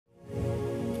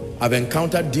I've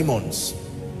encountered demons.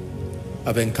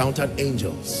 I've encountered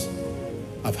angels.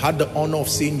 I've had the honor of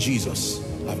seeing Jesus.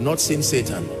 I've not seen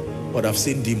Satan, but I've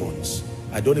seen demons.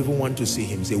 I don't even want to see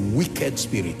him. He's a wicked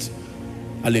spirit.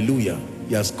 Hallelujah.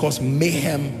 He has caused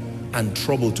mayhem and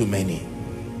trouble to many.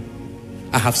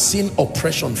 I have seen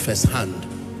oppression firsthand.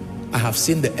 I have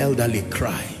seen the elderly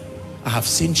cry. I have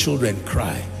seen children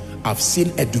cry. I've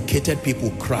seen educated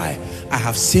people cry. I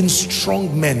have seen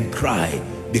strong men cry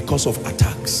because of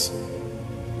attacks.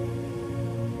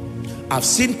 I've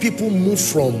seen people move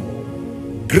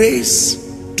from grace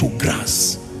to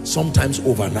grass, sometimes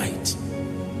overnight.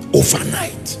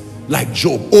 Overnight, like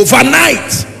Job,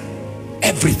 overnight,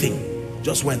 everything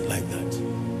just went like that.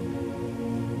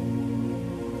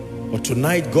 But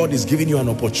tonight, God is giving you an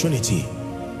opportunity,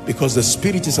 because the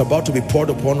Spirit is about to be poured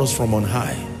upon us from on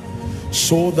high,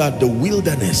 so that the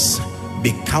wilderness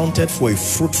be counted for a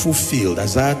fruitful field.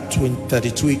 Isaiah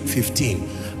 32:15,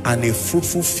 and a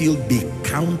fruitful field be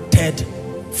counted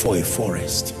for a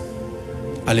forest.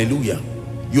 Hallelujah.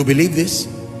 You believe this?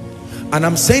 And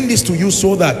I'm saying this to you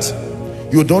so that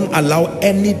you don't allow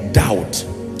any doubt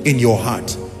in your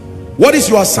heart. What is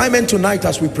your assignment tonight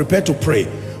as we prepare to pray?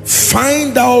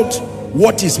 Find out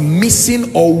what is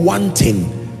missing or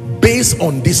wanting based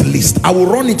on this list. I will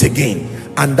run it again,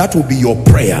 and that will be your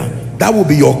prayer. That will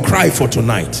be your cry for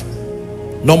tonight.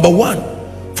 Number one,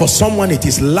 for someone it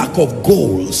is lack of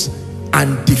goals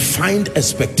and defined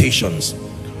expectations.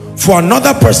 For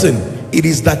another person, it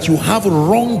is that you have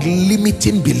wrong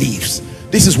limiting beliefs.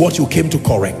 This is what you came to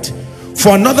correct.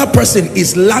 For another person,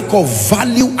 is lack of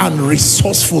value and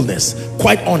resourcefulness,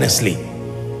 quite honestly.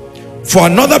 For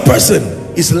another person,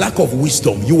 is lack of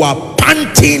wisdom. You are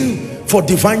panting for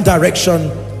divine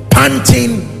direction,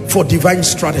 panting for divine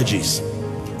strategies.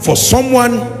 For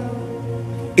someone,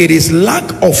 it is lack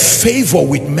of favor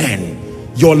with men.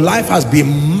 Your life has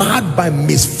been marred by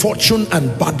misfortune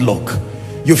and bad luck.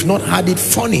 You've not had it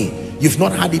funny. You've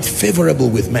not had it favorable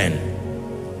with men.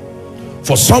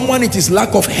 For someone, it is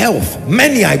lack of health.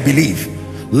 Many, I believe,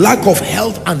 lack of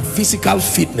health and physical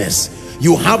fitness.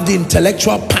 You have the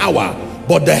intellectual power,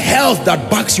 but the health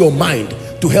that backs your mind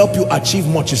to help you achieve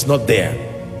much is not there.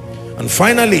 And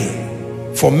finally,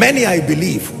 for many, I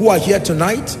believe, who are here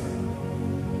tonight,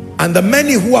 and the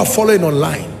many who are following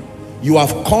online, you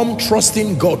have come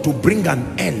trusting God to bring an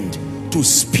end to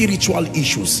spiritual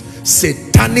issues,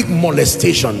 satanic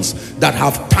molestations that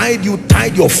have tied you,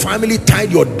 tied your family,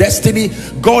 tied your destiny.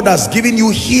 God has given you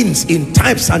hints in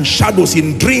types and shadows,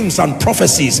 in dreams and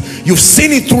prophecies. You've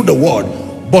seen it through the word,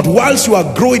 but whilst you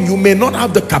are growing, you may not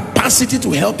have the capacity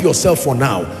to help yourself for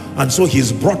now. And so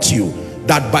he's brought you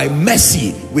that by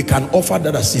mercy we can offer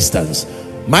that assistance.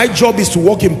 My job is to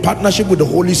work in partnership with the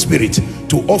Holy Spirit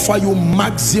to offer you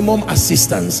maximum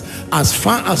assistance as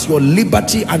far as your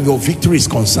liberty and your victory is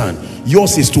concerned.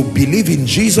 Yours is to believe in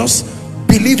Jesus,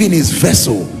 believe in his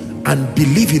vessel, and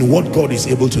believe in what God is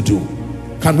able to do.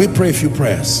 Can we pray a few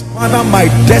prayers? Father, my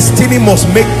destiny must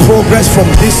make progress from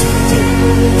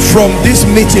this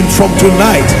meeting, from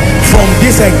tonight, from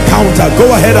this encounter.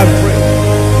 Go ahead and pray.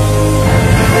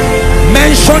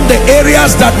 Mention the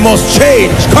areas that must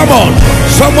change. Come on,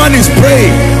 someone is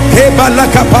praying.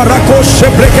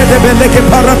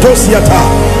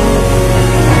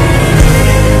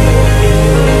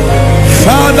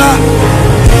 Father,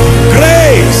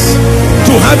 grace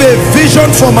to have a vision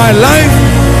for my life,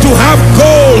 to have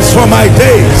goals for my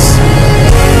days.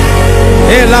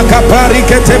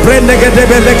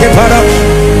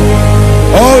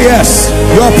 Oh yes,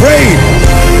 you are praying.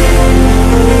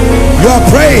 You are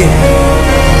praying.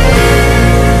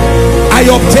 I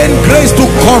obtain grace to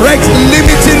correct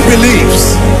limiting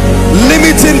beliefs.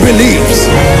 Limiting beliefs.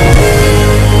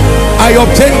 I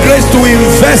obtain grace to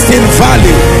invest in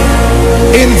value.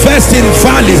 Invest in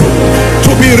value.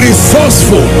 To be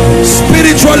resourceful.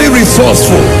 Spiritually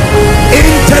resourceful.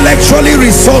 Intellectually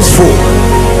resourceful.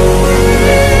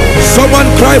 Someone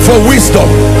cry for wisdom.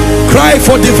 Cry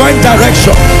for divine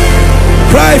direction.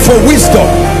 Cry for wisdom.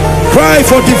 Cry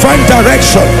for divine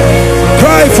direction.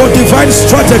 Cry for divine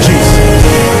strategies.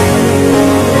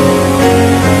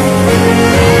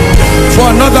 For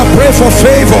another, pray for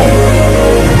favor.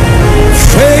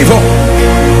 Favor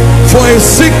for a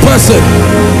sick person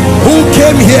who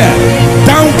came here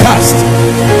downcast,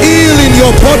 ill in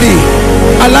your body.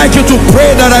 I'd like you to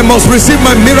pray that I must receive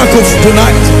my miracles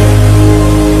tonight.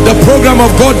 The program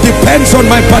of God depends on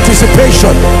my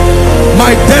participation.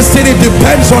 My destiny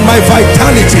depends on my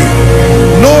vitality.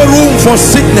 No room for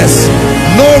sickness,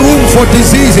 no room for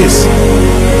diseases.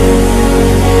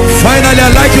 Finally,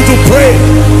 I'd like you to pray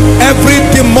every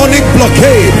demonic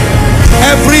blockade,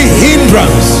 every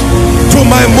hindrance to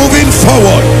my moving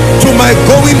forward, to my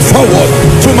going forward,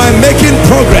 to my making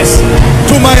progress,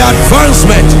 to my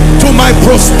advancement, to my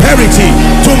prosperity,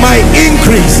 to my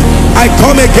increase. I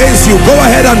come against you. Go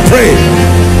ahead and pray.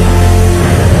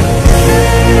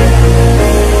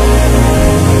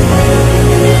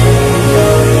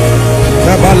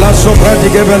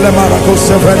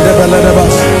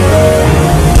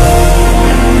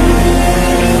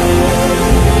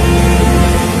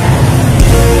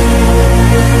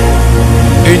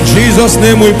 In Jesus'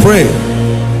 name we pray.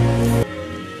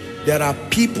 There are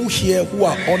people here who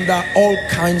are under all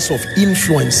kinds of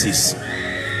influences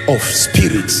of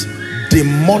spirits,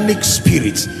 demonic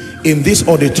spirits, in this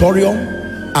auditorium,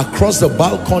 across the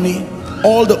balcony,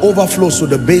 all the overflows to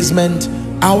the basement,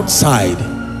 outside,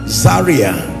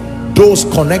 Zaria, those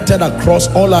connected across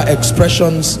all our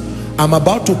expressions. I'm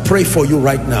about to pray for you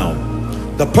right now.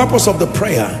 The purpose of the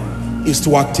prayer is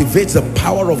to activate the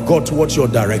power of God towards your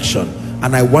direction,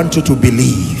 and I want you to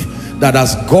believe that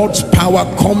as God's power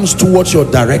comes towards your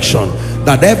direction,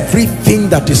 that everything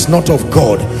that is not of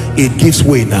God, it gives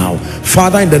way now.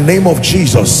 Father, in the name of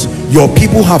Jesus, your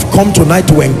people have come tonight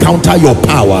to encounter your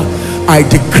power. I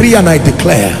decree and I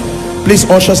declare, please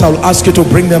ushers, I'll ask you to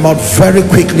bring them out very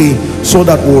quickly so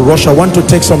that we'll rush. I want to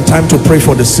take some time to pray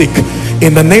for the sick.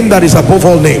 In the name that is above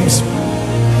all names,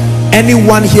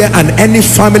 anyone here and any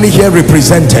family here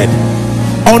represented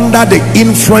under the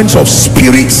influence of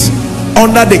spirits,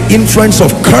 under the influence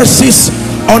of curses,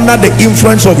 under the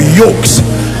influence of yokes,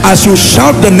 as you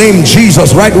shout the name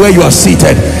Jesus right where you are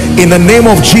seated, in the name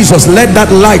of Jesus, let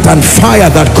that light and fire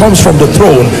that comes from the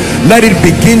throne, let it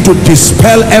begin to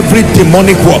dispel every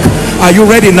demonic work. Are you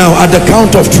ready now? At the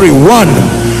count of 3, 1,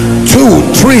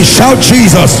 2, 3, shout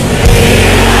Jesus.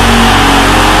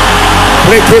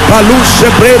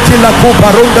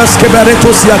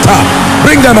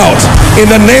 Bring them out in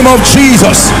the name of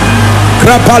Jesus.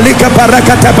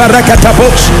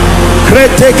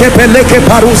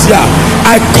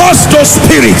 I curse those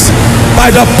spirits by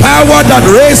the power that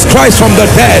raised Christ from the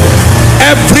dead.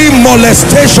 Every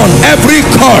molestation, every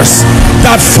curse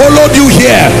that followed you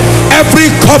here,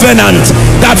 every covenant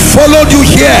that followed you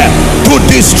here to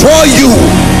destroy you,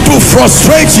 to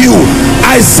frustrate you,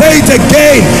 I say it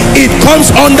again, it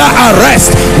comes under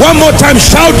arrest. One more time,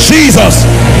 shout Jesus.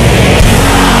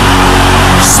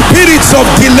 Spirits of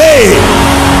delay,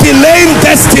 delaying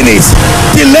destinies,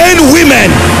 delaying women,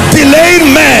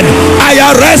 delaying men, I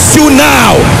arrest you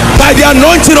now by the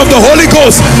anointing of the Holy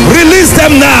Ghost. Release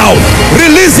them now.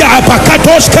 Release their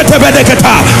apakatosh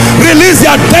ketebedeketa. Release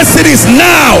their destinies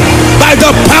now by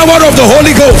the power of the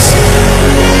Holy Ghost.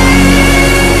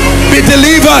 Be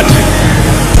delivered.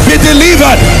 Be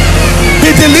delivered.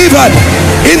 Be delivered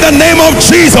in the name of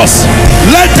Jesus.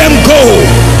 Let them go.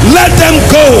 Let them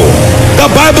go. The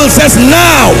Bible says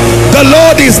now the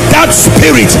Lord is that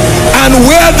spirit, and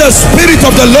where the spirit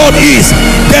of the Lord is,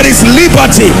 there is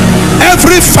liberty.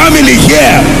 Every family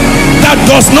here that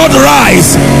does not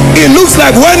rise, it looks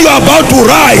like when you are about to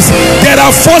rise, there are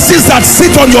forces that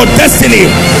sit on your destiny.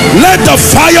 Let the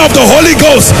fire of the Holy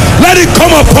Ghost, let it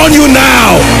come upon you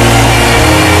now.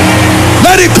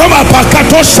 Let it come upon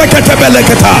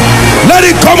Let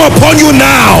it come upon you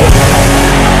now.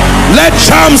 Let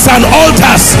charms and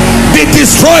altars be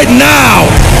destroyed now.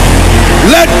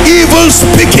 Let evil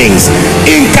speakings,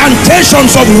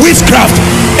 incantations of witchcraft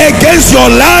against your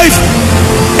life,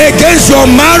 against your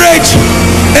marriage,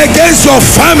 against your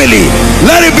family,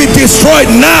 let it be destroyed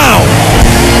now.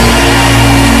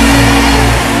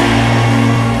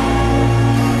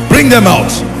 Bring them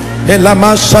out.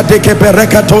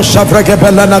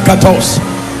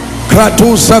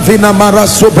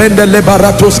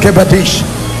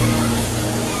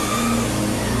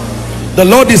 The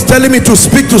Lord is telling me to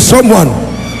speak to someone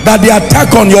that the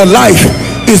attack on your life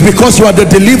is because you are the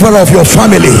deliverer of your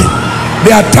family.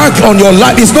 The attack on your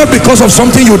life is not because of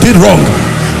something you did wrong.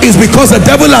 It's because the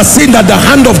devil has seen that the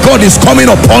hand of God is coming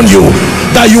upon you,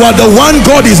 that you are the one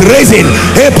God is raising.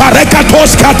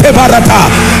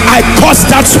 I curse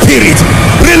that spirit.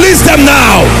 Release them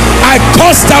now. I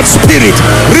curse that spirit.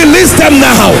 Release them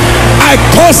now. I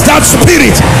curse that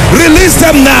spirit. Release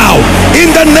them now in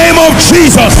the name of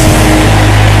Jesus.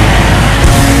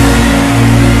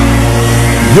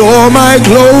 You're my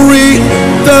glory,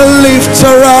 the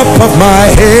lifter up of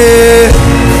my head.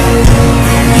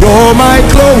 You're my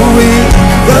glory,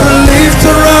 the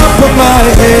lifter up of my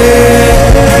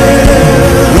head.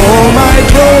 You're my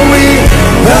glory,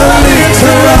 the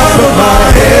lifter up of my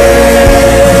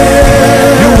head.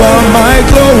 You are my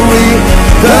glory,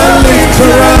 the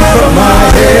lifter up of my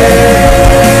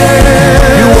head.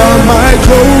 You are my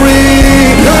glory,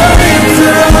 the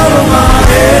lifter up of my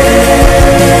head.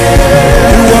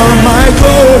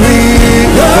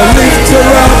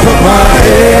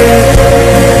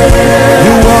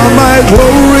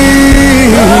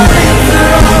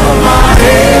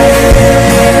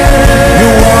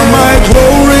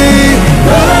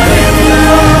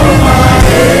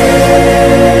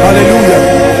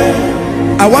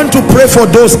 pray for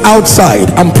those outside.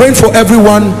 I'm praying for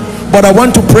everyone, but I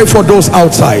want to pray for those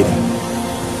outside.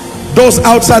 Those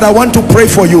outside, I want to pray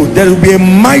for you. There will be a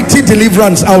mighty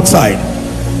deliverance outside.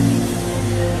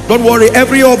 Don't worry,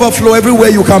 every overflow, everywhere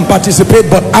you can participate,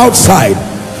 but outside,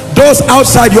 those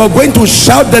outside, you are going to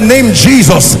shout the name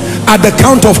Jesus at the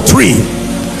count of 3.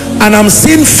 And I'm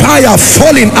seeing fire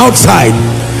falling outside.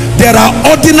 There are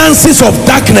ordinances of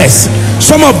darkness,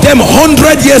 some of them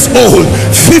 100 years old,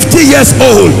 50 years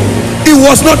old. It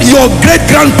was not your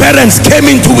great-grandparents came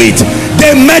into it,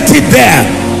 they met it there.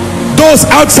 Those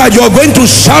outside, you are going to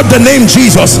shout the name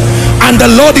Jesus, and the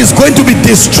Lord is going to be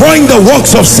destroying the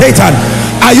works of Satan.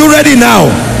 Are you ready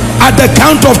now? At the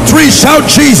count of 3, shout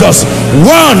Jesus. 1,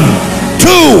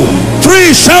 2,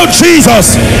 3, shout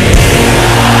Jesus.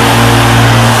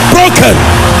 Broken,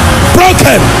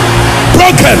 broken,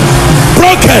 broken,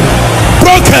 broken,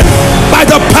 broken by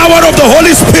the power of the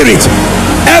Holy Spirit.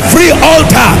 Every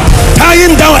altar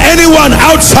tying down anyone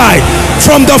outside,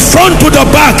 from the front to the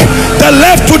back, the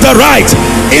left to the right,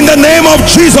 in the name of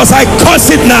Jesus, I curse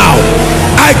it now.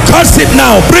 I curse it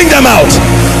now. Bring them out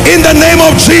in the name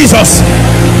of Jesus.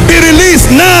 Be released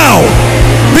now.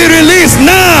 Be released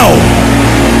now.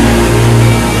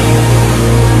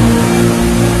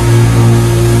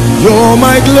 You're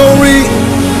my glory,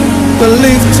 the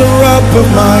lifter up of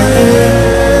my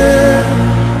head.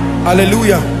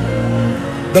 Hallelujah.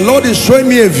 The Lord is showing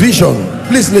me a vision.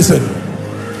 Please listen.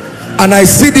 And I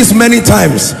see this many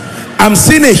times. I'm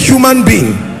seeing a human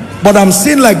being, but I'm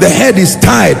seeing like the head is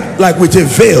tied like with a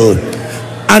veil.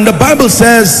 And the Bible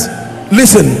says,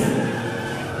 listen,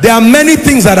 there are many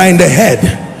things that are in the head.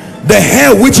 The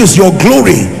hair, which is your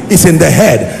glory, is in the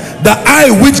head. The eye,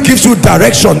 which gives you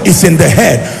direction, is in the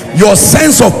head. Your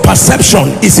sense of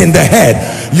perception is in the head.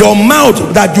 Your mouth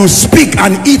that you speak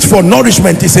and eat for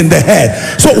nourishment is in the head.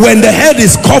 So when the head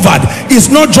is covered, it's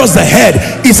not just the head,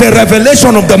 it's a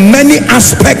revelation of the many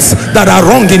aspects that are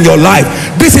wrong in your life.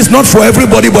 This is not for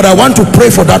everybody, but I want to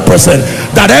pray for that person,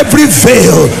 that every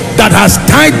veil that has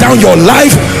tied down your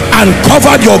life and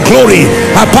covered your glory,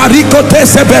 I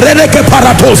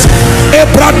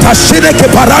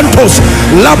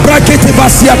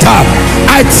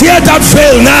tear that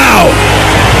veil now.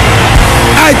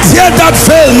 I tear that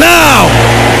veil now.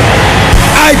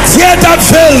 I tear that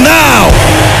veil now.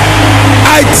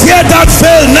 I tear that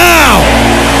veil now.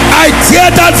 I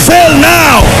tear that veil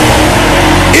now.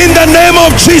 In the name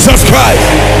of Jesus Christ.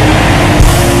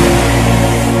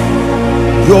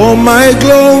 You're my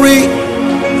glory,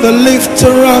 the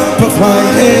lifter up of my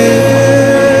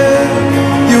head.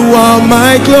 You are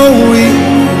my glory,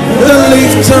 the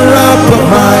lifter up of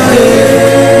my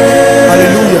head.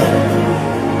 Hallelujah.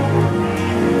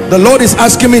 The Lord is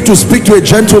asking me to speak to a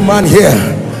gentleman here.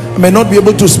 I may not be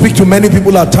able to speak to many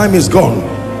people, our time is gone,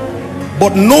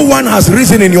 but no one has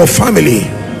risen in your family.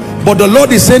 But the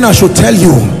Lord is saying I should tell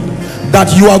you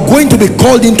that you are going to be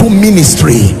called into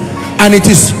ministry, and it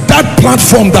is that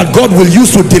platform that God will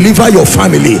use to deliver your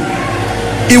family.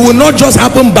 It will not just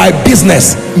happen by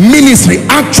business, ministry,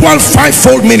 actual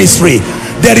fivefold ministry.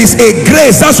 There is a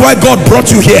grace. That's why God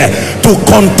brought you here, to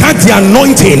contact the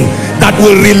anointing that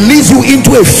will release you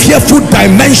into a fearful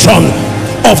dimension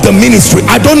of the ministry.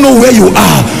 I don't know where you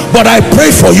are, but I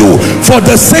pray for you, for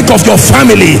the sake of your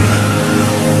family.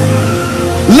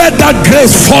 Let that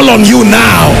grace fall on you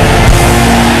now.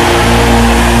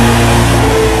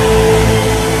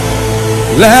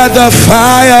 Let the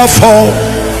fire fall.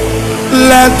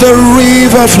 Let the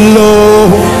river flow.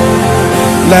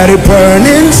 Let it burn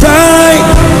inside.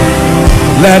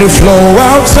 Let it flow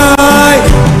outside.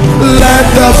 Let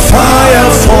the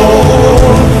fire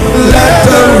fall. Let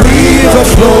the river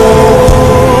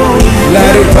flow.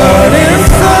 Let it burn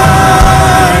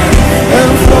inside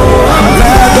and flow outside.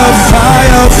 Let the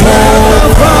fire fall.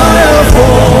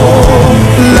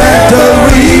 Let the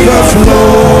river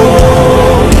flow.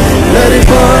 Let it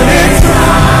burn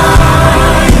inside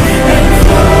and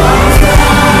flow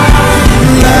outside.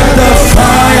 Let the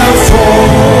fire fall.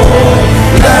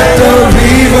 Let the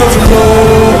river flow.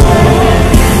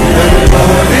 Let it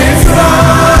burn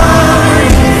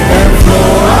inside and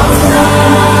flow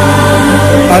outside.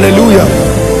 Hallelujah.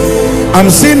 I'm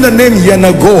seeing the name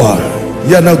Yenagoa.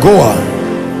 Yenagoa.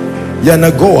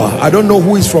 Yenagoa. I don't know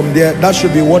who is from there. That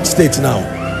should be what state now?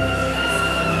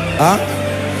 Huh?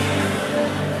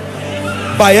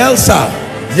 Bielsa.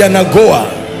 Yenagoa.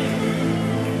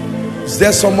 Is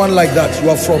there someone like that? You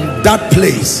are from that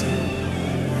place.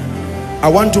 I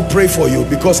want to pray for you,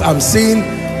 because I'm seeing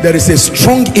there is a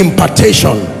strong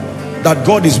impartation that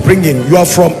God is bringing. You are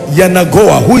from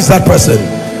Yenagoa. Who is that person?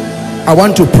 I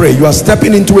want to pray. You are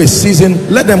stepping into a season.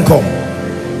 Let them come.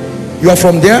 You are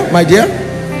from there, my dear?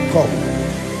 Come.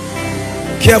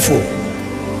 Careful.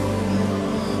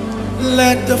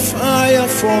 Let the fire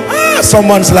fall.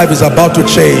 Someone's life is about to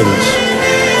change.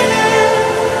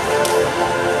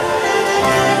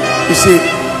 You see,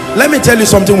 let me tell you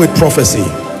something with prophecy.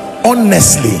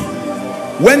 Honestly,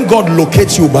 when God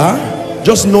locates you,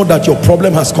 just know that your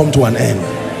problem has come to an end.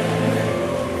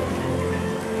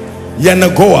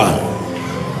 Yenagoa.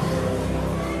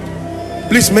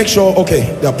 Please make sure,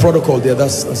 okay, there are protocol there.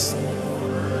 That's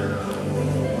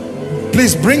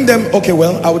please bring them. Okay,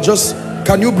 well, I would just,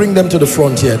 can you bring them to the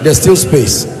front here? There's still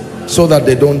space so that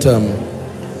they don't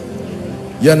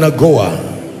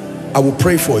Yenagoa. I will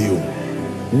pray for you.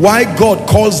 Why God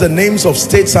calls the names of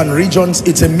states and regions,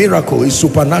 it's a miracle, it's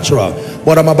supernatural.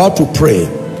 But I'm about to pray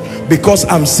because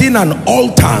I'm seeing an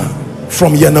altar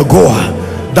from Yenagoa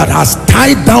that has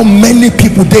tied down many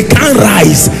people. They can't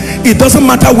rise. It doesn't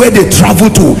matter where they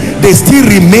travel to, they still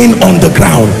remain on the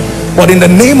ground. But in the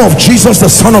name of Jesus,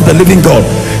 the Son of the living God,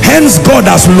 hence God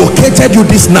has located you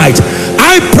this night.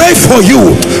 I pray for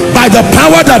you by the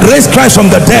power that raised Christ from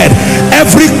the dead.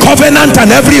 Every covenant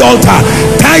and every altar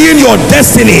tying your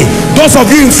destiny, those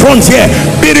of you in front here,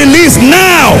 be released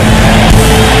now.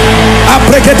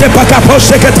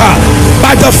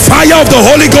 By the fire of the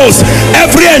Holy Ghost,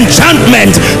 every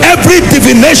enchantment, every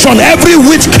divination, every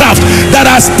witchcraft that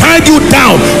has tied you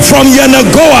down from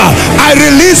Yenagoa, I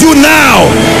release you now.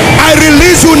 I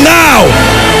release you now.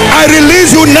 I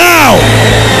release you now.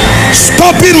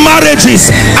 Stopping marriages,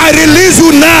 I release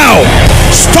you now.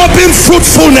 Stopping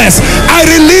fruitfulness, I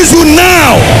release you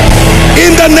now.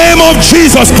 In the name of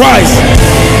Jesus Christ.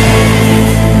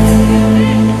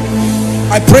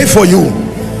 I pray for you.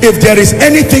 If there is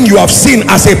anything you have seen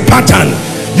as a pattern,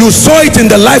 you saw it in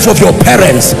the life of your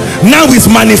parents, now it's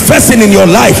manifesting in your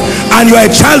life, and you are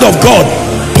a child of God.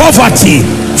 Poverty,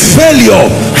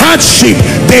 failure, hardship,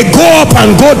 they go up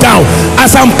and go down.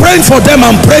 As I'm praying for them,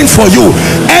 I'm praying for you.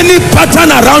 Any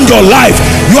pattern around your life,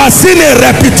 you are seeing a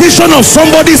repetition of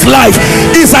somebody's life,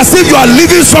 it's as if you are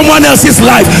living someone else's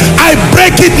life. I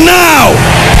break it now.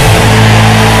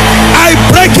 I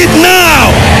break it now.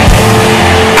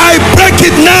 I break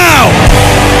it now.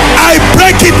 I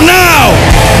break it now.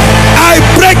 I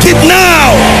break it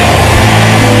now.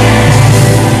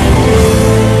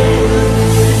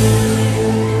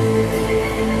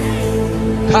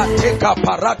 Kateka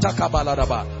parata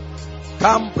kabaladaba.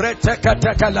 Kambrete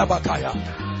kateka labakaya.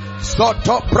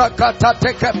 Soto prakata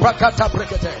teke prakata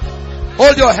brekete.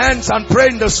 Hold your hands and pray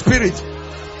in the spirit.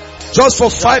 Just for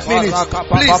 5 minutes,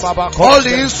 please. All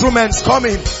the instruments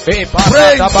coming. Pray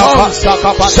in tongues.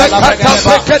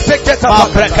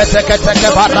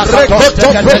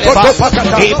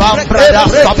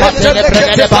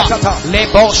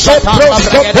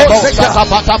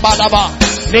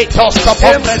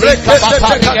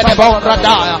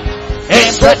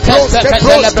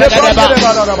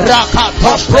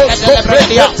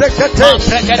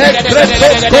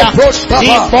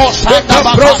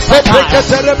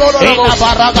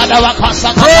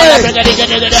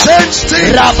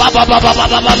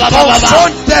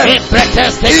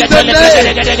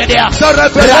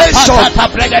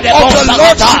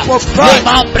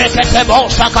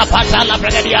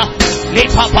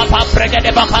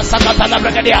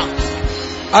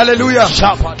 Hallelujah.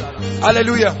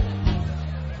 Hallelujah.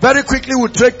 Very quickly, we'll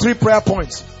take 3 prayer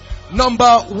points.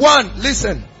 Number 1,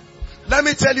 listen. Let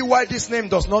me tell you why this name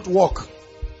does not work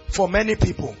for many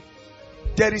people.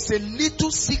 There is a little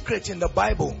secret in the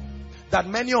Bible that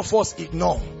many of us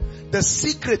ignore. The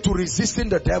secret to resisting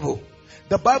the devil.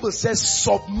 The Bible says,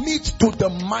 submit to the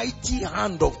mighty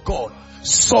hand of God.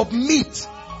 Submit.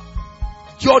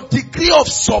 Your degree of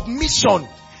submission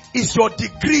is your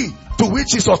degree to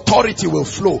which his authority will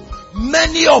flow.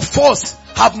 Many of us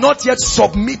have not yet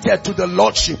submitted to the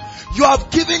Lordship. You have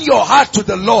given your heart to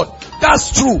the Lord.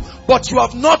 That's true. But you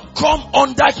have not come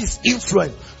under his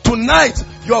influence. Tonight,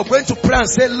 you are going to pray and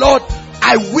say, Lord,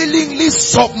 I willingly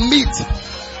submit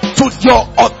to your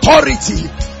authority,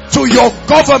 to your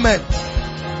government.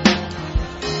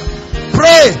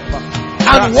 Pray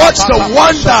and watch the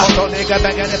wonder.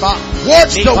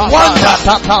 Watch the wonder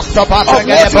of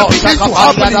what will begin to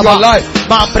happen in your life.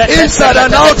 Inside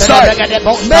and outside.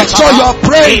 Make sure you are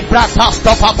praying.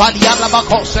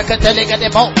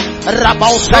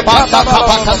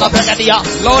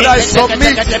 Lord, I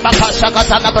submit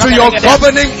to your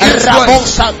governing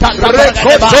influence. Pray.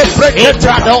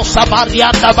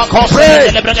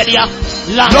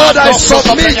 Lord, I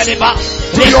submit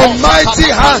to your mighty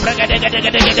hand.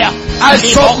 I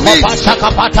submit.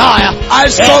 I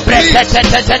submit.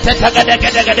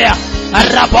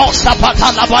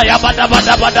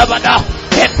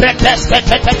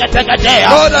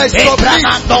 Lord, I submit.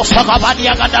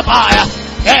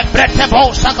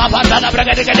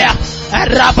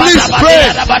 Please pray.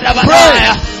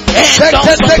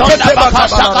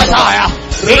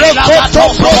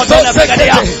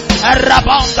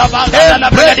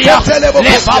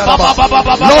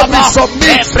 Lord, we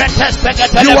submit.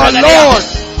 You are Lord.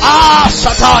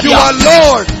 You are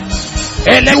Lord.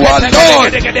 You are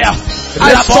Lord.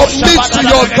 I submit to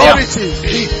your authority.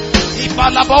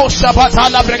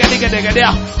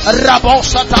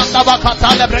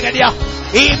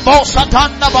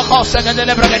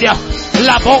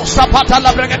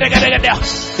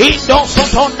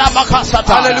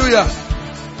 Hallelujah.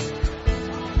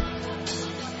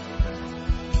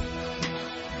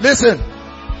 Listen,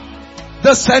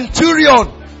 the centurion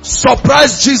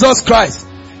surprised Jesus Christ.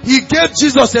 He gave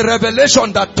Jesus a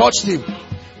revelation that touched him.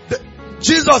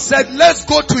 Jesus said, let's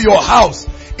go to your house.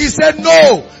 He said,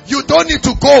 no, you don't need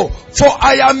to go, for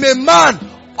I am a man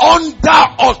under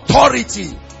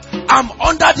authority. I'm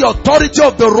under the authority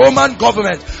of the Roman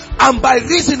government. And by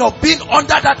reason of being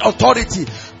under that authority,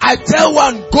 I tell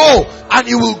one, go, and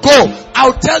he will go.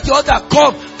 I'll tell the other,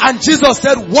 come. And Jesus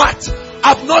said, what?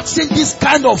 I've not seen this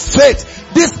kind of faith,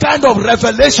 this kind of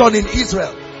revelation in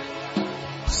Israel.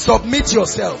 Submit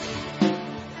yourself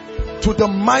to the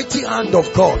mighty hand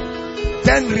of God.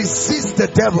 Then resist the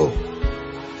devil.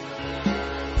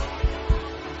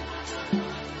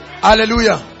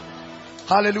 Hallelujah.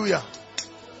 Hallelujah.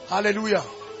 Hallelujah.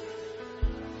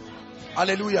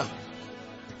 Hallelujah.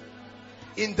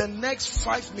 In the next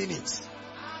 5 minutes,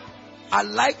 I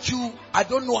like you. I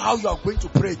don't know how you are going to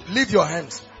pray. Leave your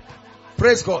hands.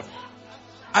 Praise God.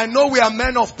 I know we are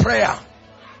men of prayer.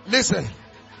 Listen,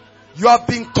 you have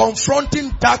been confronting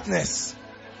darkness,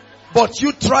 but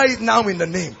you try it now in the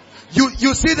name.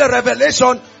 You see the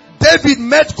revelation. David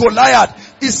met Goliath.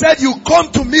 He said, you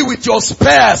come to me with your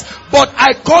spears, but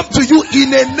I come to you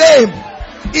in a name.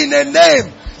 In a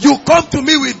name. You come to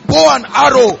me with bow and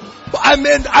arrow.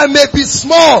 I may be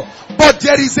small, but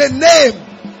there is a name,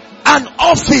 an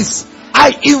office.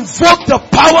 I invoke the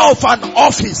power of an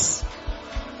office.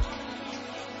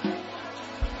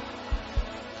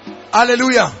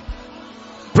 Hallelujah.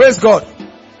 Praise God.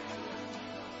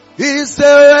 Is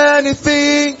there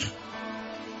anything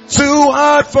too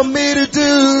hard for me to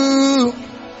do?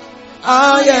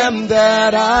 I am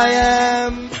that I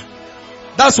am.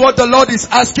 That's what the Lord is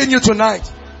asking you tonight.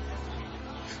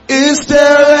 Is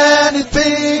there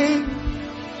anything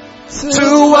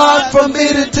too hard for me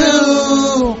to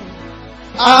do?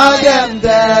 I am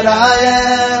that I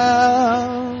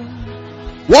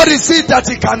am. What is it that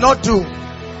he cannot do?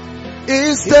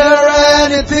 Is there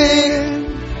anything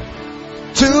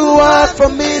too hard for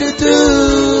me to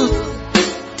do?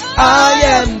 I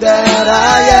am that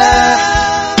I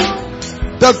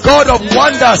am. The God of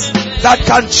wonders that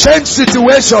can change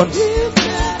situations.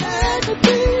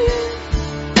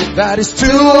 That is too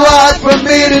hard for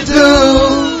me to do.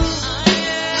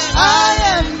 I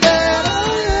am that I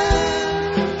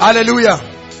am. Hallelujah.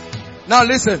 Now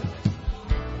listen.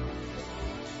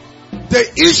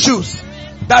 The issues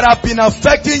that have been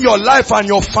affecting your life and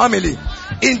your family,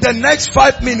 in the next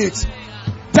 5 minutes,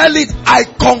 tell it, I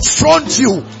confront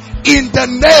you in the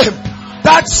name.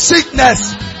 That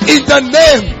sickness, in the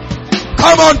name.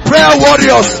 Come on, prayer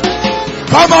warriors.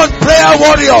 Come on, prayer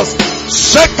warriors.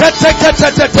 We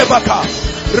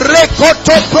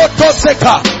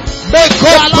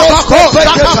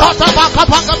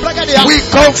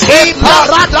confront in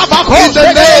the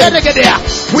name.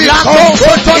 We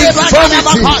confront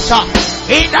infirmity.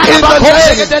 In the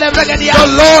name, the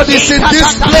Lord is in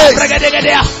this place.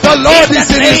 The Lord is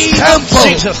in His temple.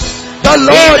 The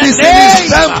Lord is in His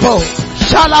temple.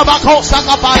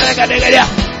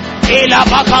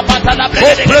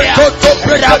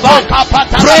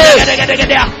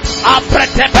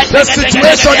 The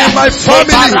situation in my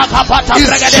family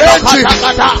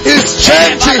is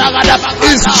changing.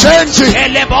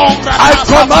 I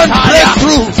command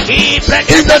breakthrough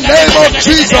in the name of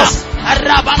Jesus.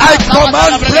 I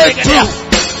command breakthrough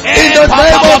in the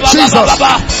name of Jesus.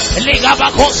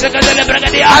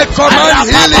 I command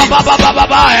healing.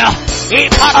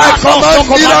 I command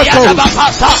miracles.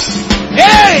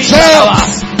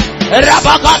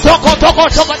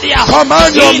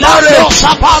 Command your marriage.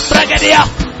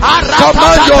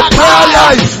 Command your prayer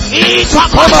life to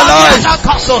come alive.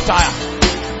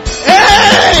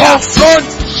 Confront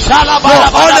your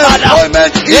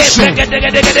unemployment issue.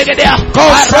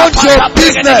 Confront your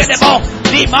business.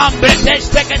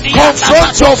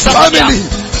 Confront your family.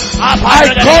 I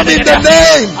come in the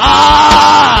name.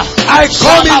 I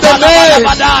come in the name.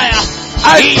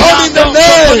 I come in the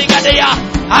name.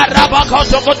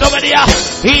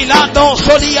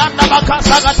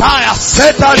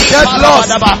 Satan, get lost.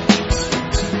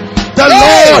 The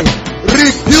Lord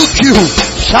rebuke you.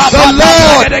 The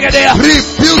Lord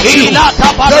rebuke you.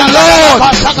 The Lord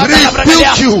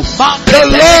rebuke you. The Lord rebuke you. The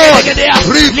Lord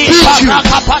rebuke you.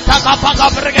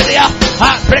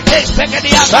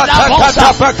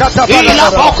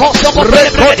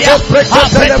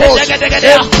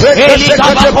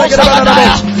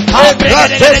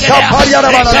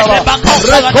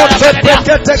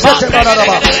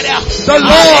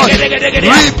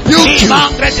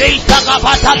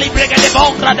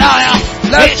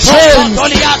 Let chains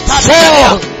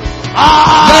fall.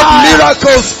 Let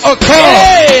miracles occur.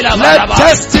 Let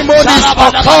testimonies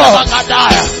occur.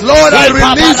 Lord, I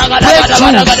release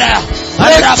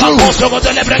breakthrough.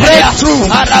 Breakthrough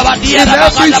in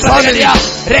every family.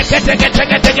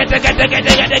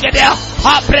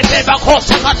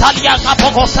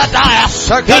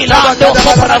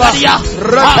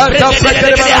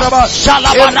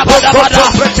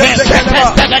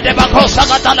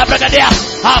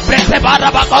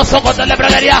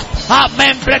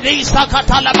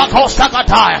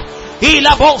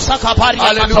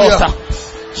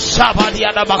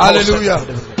 Hallelujah.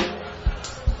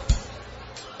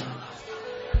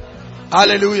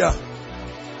 Hallelujah.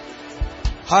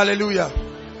 Hallelujah.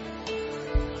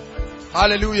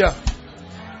 Hallelujah.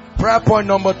 Prayer point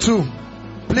number 2.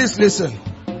 Please listen.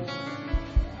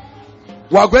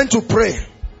 We are going to pray.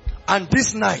 And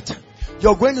this night,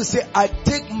 you're going to say, I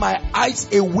take my eyes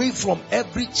away from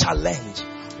every challenge.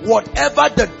 Whatever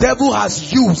the devil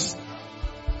has used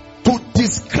to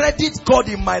discredit God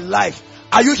in my life.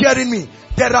 Are you hearing me?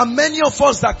 There are many of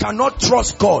us that cannot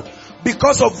trust God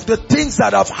because of the things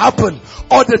that have happened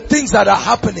or the things that are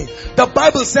happening. The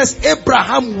Bible says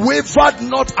Abraham wavered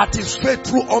not at his faith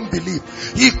through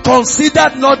unbelief. He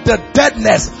considered not the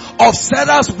deadness of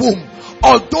Sarah's womb.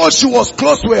 Although she was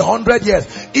close to 100 years,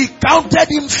 he counted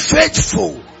him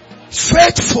faithful.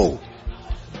 Faithful.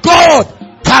 God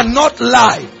cannot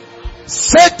lie.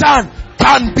 Satan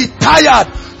can be tired.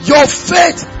 Your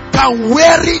faith can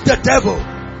weary the devil.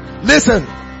 Listen.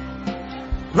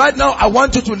 Right now, I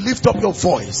want you to lift up your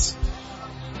voice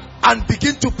and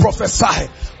begin to prophesy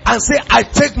and say, I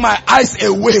take my eyes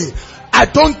away. I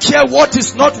don't care what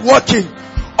is not working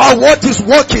or what is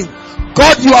working.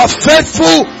 God, you are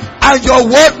faithful and your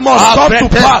word must come to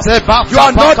pass. You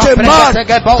are not a man.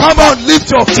 Come on, lift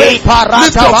your faith.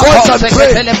 Lift your voice and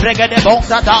pray.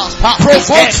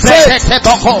 Provoke faith.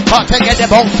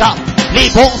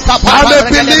 I'm a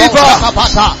believer.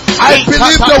 I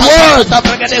believe the word.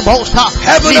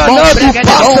 Heaven and earth will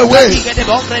pass away,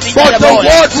 but the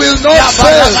word will not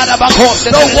fail.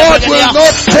 The word will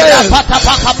not fail.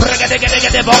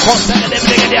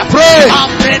 Pray.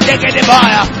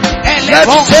 Let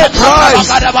faith rise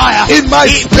in my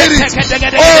spirit.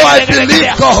 Oh, I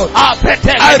believe God.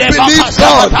 I believe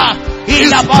God.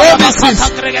 His promises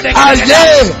are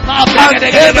yea and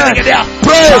amen.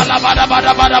 Pray.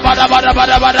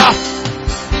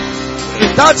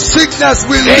 That sickness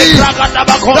will leave.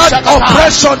 That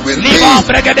oppression will leave.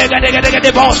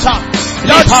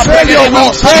 That failure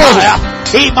will go.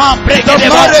 The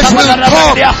marriage will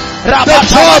come. The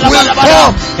job will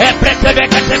come. The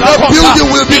building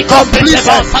will be completed.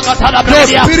 Your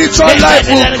spiritual life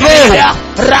will grow.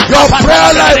 Your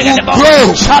prayer life will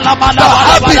grow. The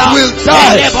habit will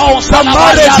die. The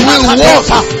marriage will work.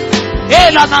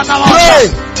 Pray.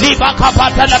 Yes,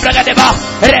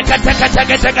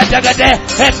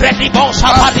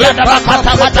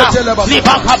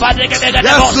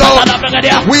 Lord.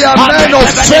 We are men of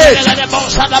faith.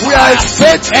 We are a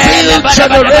faith-filled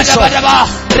generation.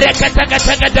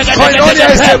 Koinonia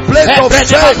is a place of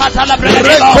faith.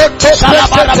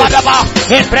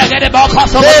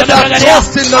 They that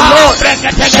trust in the Lord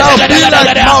shall be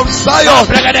like Mount Zion,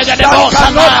 that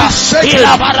cannot be shaken,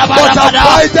 but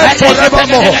abideth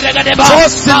forevermore.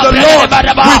 Trust in the Lord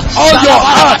with all your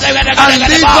heart and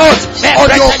lean not on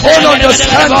your own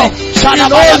understanding. In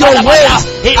all your ways,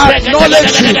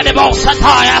 acknowledge Him.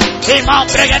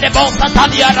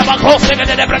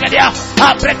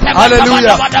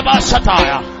 Hallelujah.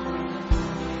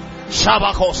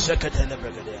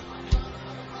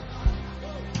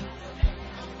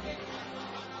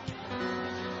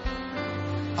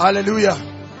 Hallelujah.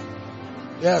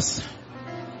 Yes.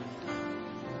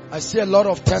 I see a lot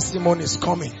of testimonies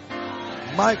coming.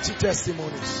 Mighty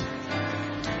testimonies.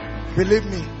 Believe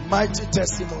me, mighty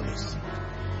testimonies.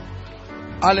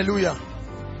 Hallelujah.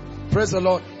 Praise the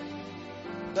Lord.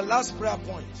 The last prayer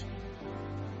point.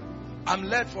 I'm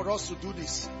led for us to do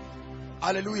this.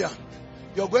 Hallelujah.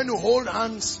 You're going to hold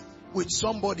hands with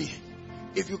somebody.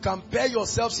 If you can pair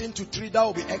yourselves into 3, that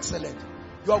will be excellent.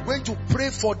 You are going to pray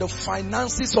for the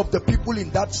finances of the people in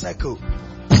that circle.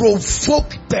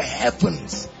 Provoke the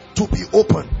heavens to be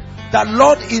open. That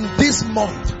Lord, in this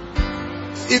month,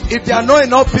 if there are not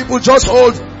enough people, just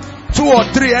hold 2 or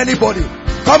 3, anybody.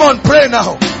 Come on, pray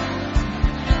now.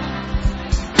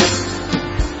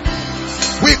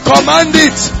 We command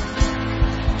it.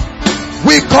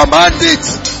 We command it.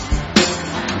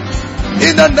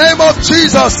 In the name of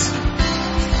Jesus.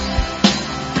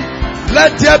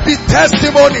 Let there be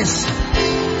testimonies,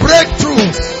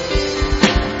 breakthroughs.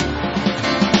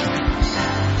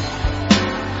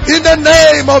 In the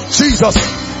name of Jesus.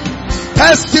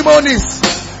 Testimonies.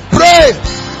 Pray.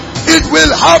 It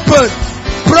will happen.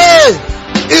 Pray.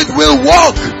 It will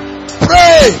work.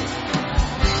 Pray.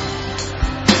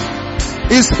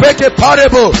 He spake a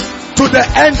parable to the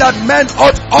end that men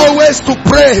ought always to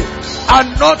pray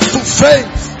and not to faint.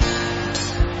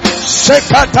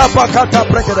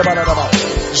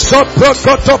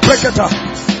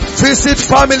 Visit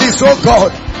families, oh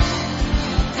God.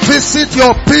 Visit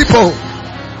your people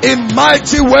in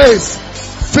mighty ways.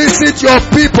 Visit your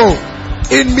people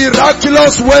in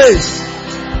miraculous ways.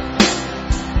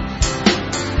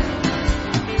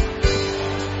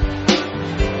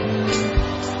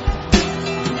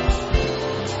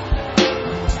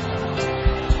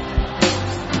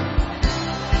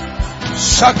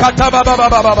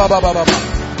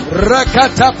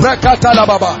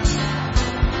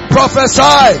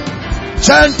 Prophesy,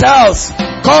 Gentiles,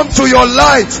 come to your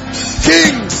light.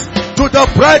 Kings, to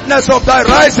the brightness of thy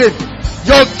rising.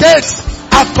 Your gates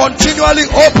are continually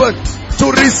open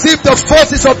to receive the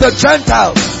forces of the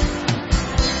Gentiles.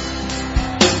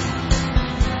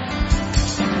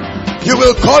 You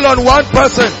will call on one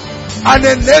person and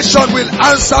a nation will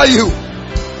answer you.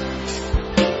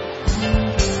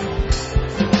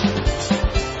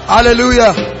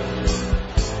 Hallelujah.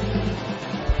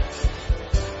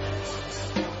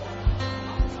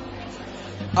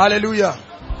 Hallelujah.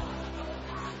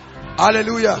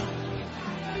 Hallelujah.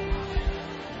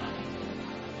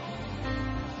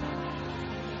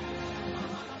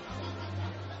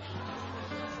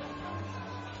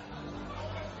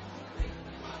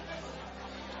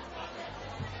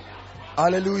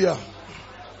 Hallelujah.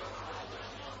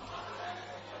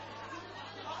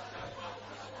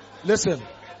 Listen.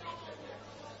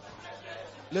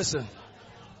 Listen.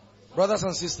 Brothers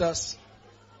and sisters,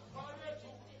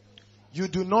 you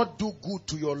do not do good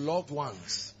to your loved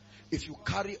ones if you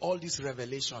carry all this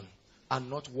revelation and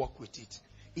not work with it.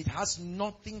 It has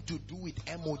nothing to do with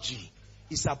emoji.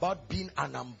 It's about being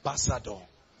an ambassador,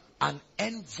 an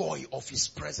envoy of his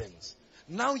presence.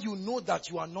 Now you know that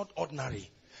you are not ordinary.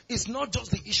 It's not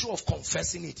just the issue of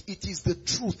confessing it. It is the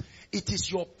truth. It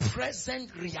is your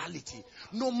present reality.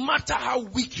 No matter how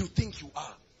weak you think you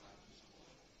are.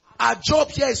 Our job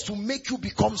here is to make you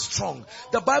become strong.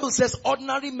 The Bible says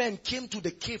ordinary men came to the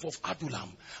cave of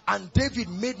Adullam and David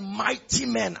made mighty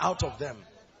men out of them.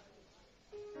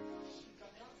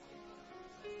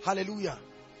 Hallelujah.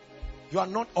 You are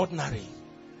not ordinary.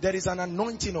 There is an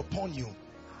anointing upon you.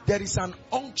 There is an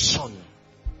unction.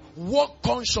 Walk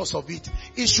conscious of it.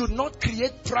 It should not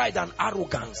create pride and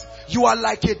arrogance. You are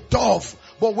like a dove,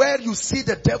 but where you see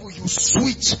the devil, you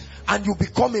switch and you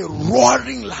become a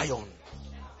roaring lion.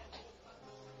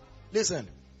 Listen,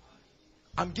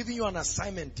 I'm giving you an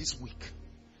assignment this week.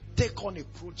 Take on a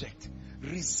project.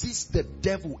 Resist the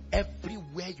devil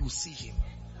everywhere you see him.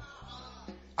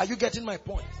 Are you getting my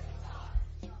point?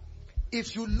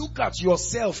 If you look at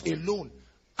yourself alone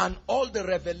and all the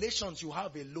revelations you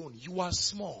have alone, you are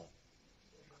small.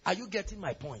 Are you getting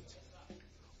my point?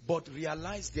 But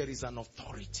realize there is an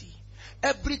authority.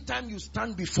 Every time you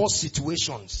stand before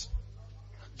situations,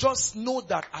 just know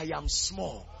that I am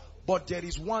small. But there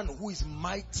is one who is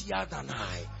mightier than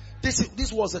I.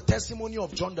 This was a testimony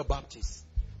of John the Baptist.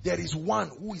 There is one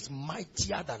who is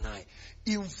mightier than I.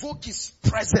 Invoke his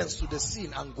presence to the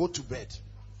scene and go to bed.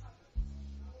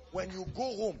 When you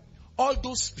go home, all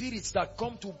those spirits that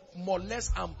come to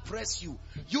molest and press you,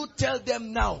 you tell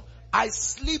them now, I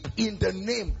sleep in the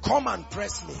name. Come and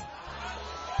press me.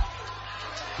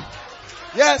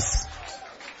 Yes,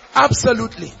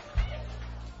 absolutely.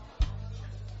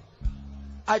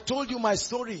 I told you my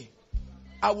story.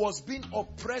 I was being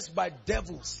oppressed by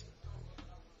devils.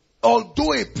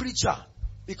 Although a preacher,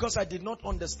 because I did not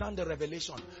understand the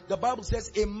revelation. The Bible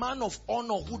says a man of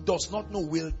honor who does not know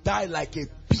will die like a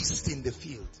beast in the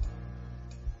field.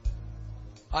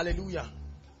 Hallelujah.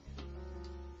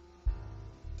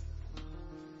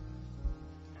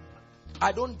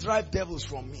 I don't drive devils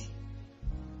from me.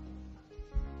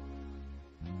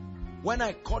 When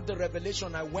I caught the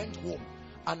revelation, I went home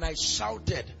and I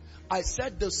shouted. I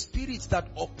said, the spirits that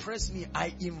oppress me,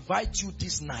 I invite you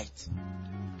this night.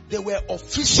 They were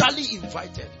officially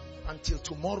invited. Until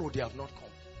tomorrow, they have not come.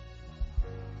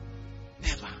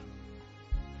 Never.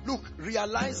 Look,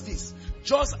 realize this.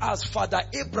 Just as Father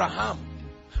Abraham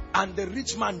and the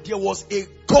rich man, there was a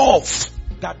gulf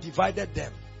that divided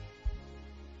them.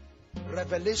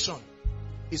 Revelation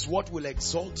is what will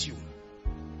exalt you.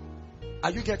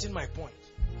 Are you getting my point?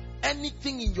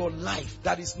 Anything in your life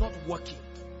that is not working,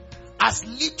 as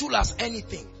little as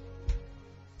anything.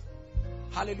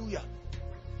 Hallelujah.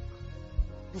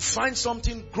 You find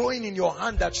something growing in your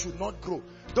hand that should not grow.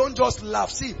 Don't just laugh.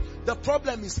 See, the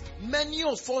problem is many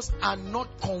of us are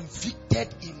not convicted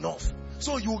enough.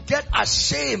 So you get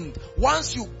ashamed.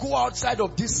 Once you go outside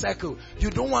of this circle, you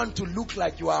don't want to look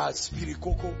like you are a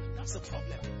spirikoko. That's the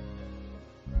problem.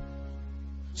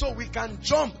 So we can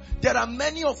jump. There are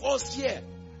many of us here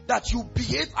that you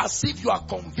behave as if you are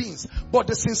convinced. But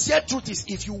the sincere truth is,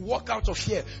 if you walk out of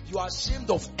here, you are ashamed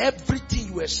of everything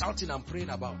you were shouting and praying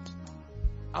about.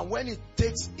 And when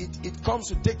it comes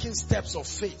to taking steps of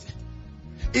faith,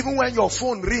 even when your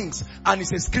phone rings and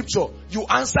it's a scripture, you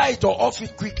answer it or off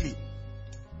it quickly,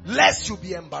 lest you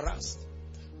be embarrassed.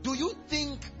 Do you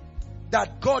think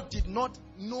that God did not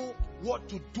know what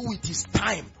to do with his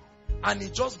time, and he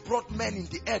just brought men in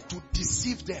the earth to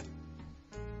deceive them?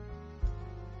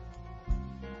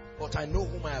 But I know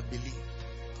whom I have believed.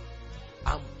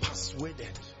 I'm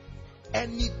persuaded.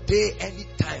 Any day, any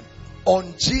time,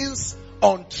 on jeans,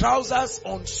 on trousers,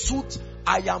 on suit,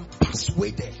 I am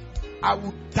persuaded. I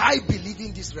will die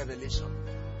believing this revelation.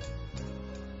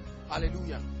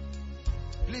 Hallelujah.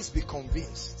 Please be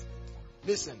convinced.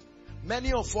 Listen,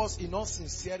 many of us, in all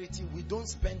sincerity, we don't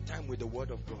spend time with the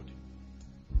word of God.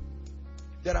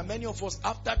 There are many of us,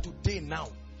 after today now,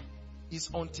 is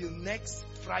until next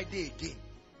Friday again,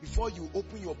 before you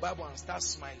open your Bible and start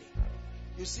smiling.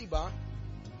 You see,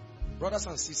 brothers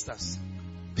and sisters,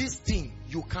 this thing,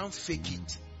 you can't fake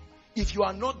it. If you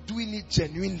are not doing it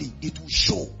genuinely, it will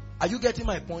show. Are you getting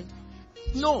my point?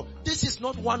 No, this is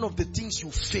not one of the things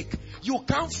you fake. You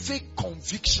can't fake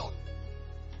conviction.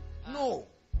 No,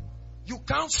 you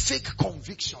can't fake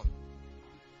conviction.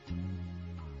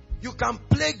 You can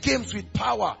play games with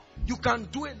power. You can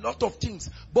do a lot of things,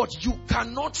 but you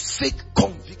cannot fake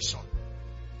conviction.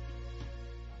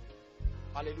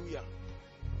 Hallelujah.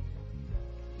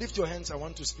 Lift your hands. I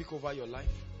want to speak over your life.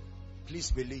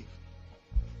 Please believe.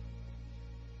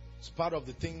 It's part of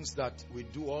the things that we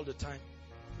do all the time.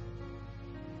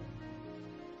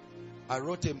 I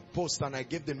wrote a post and I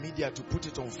gave the media to put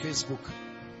it on Facebook.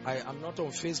 I am not on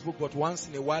Facebook, but once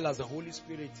in a while, as the Holy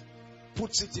Spirit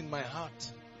puts it in my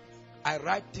heart, I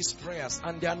write these prayers,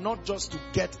 and they are not just to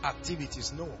get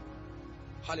activities. No.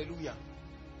 Hallelujah.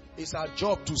 It's our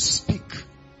job to speak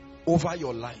over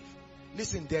your life.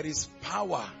 Listen, there is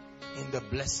power in the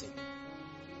blessing.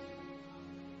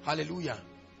 Hallelujah.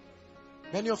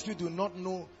 Many of you do not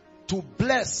know, to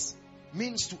bless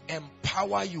means to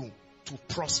empower you to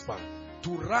prosper, to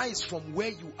rise from where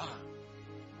you are.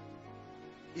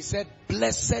 He said,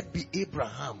 blessed be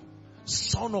Abraham,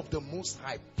 son of the Most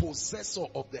High, possessor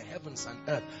of the heavens and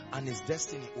earth, and his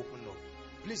destiny opened up.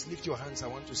 Please lift your hands. I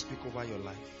want to speak over your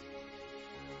life.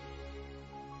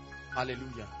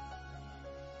 Hallelujah.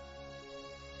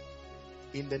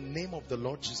 In the name of the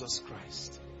Lord Jesus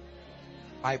Christ,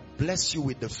 I bless you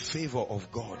with the favor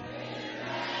of God.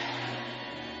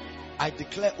 I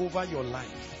declare over your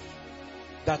life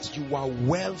that you are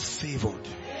well favored.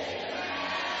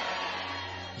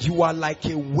 You are like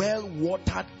a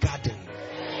well-watered garden.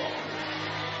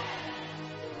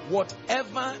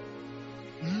 Whatever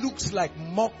looks like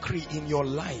mockery in your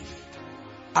life,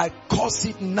 I curse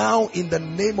it now in the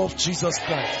name of Jesus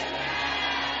Christ.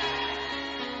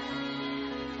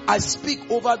 I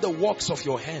speak over the works of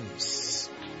your hands.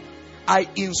 I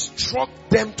instruct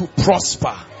them to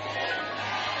prosper.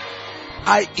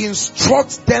 I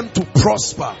instruct them to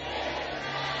prosper.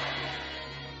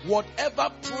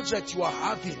 Whatever project you are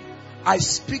having, I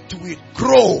speak to it.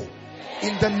 Grow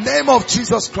in the name of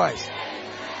Jesus Christ.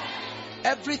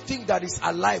 Everything that is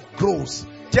alive grows.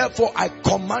 Therefore, I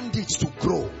command it to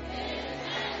grow.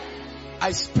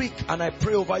 I speak and I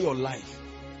pray over your life.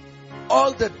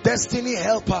 All the destiny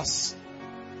helpers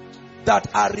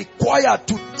that are required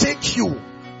to take you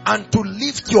and to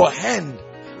lift your hand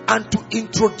and to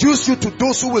introduce you to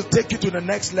those who will take you to the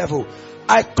next level,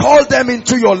 I call them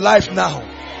into your life now.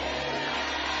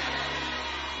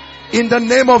 In the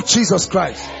name of Jesus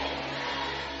Christ,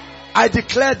 I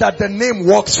declare that the name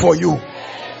works for you.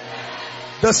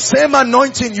 The same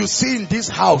anointing you see in this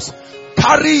house,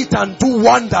 Carry it and do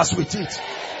wonders with it.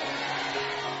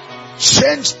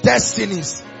 Change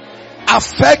destinies.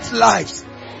 Affect lives.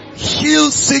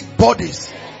 Heal sick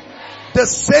bodies. The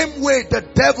same way the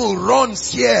devil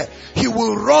runs here, he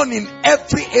will run in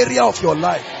every area of your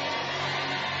life.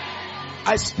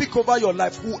 I speak over your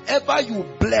life. Whoever you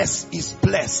bless is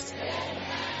blessed.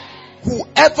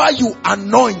 Whoever you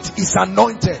anoint is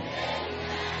anointed.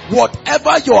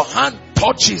 Whatever your hand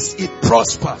touches, it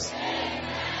prospers.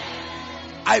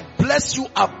 I bless you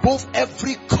above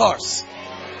every curse.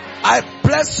 I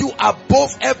bless you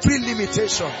above every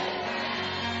limitation.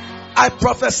 I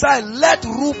prophesy, let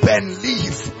Reuben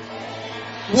live.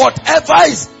 Whatever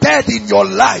is dead in your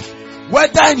life,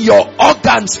 whether in your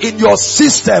organs, in your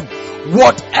system,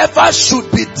 whatever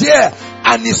should be there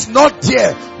and is not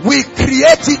there, we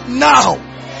create it now.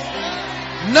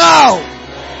 Now.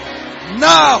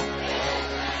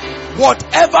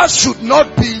 Whatever should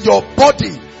not be in your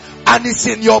body and is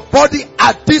in your body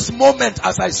at this moment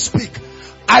as I speak,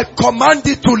 I command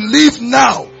it to leave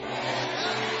now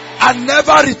and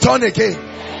never return again.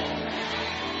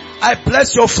 I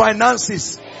bless your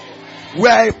finances. We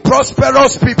are a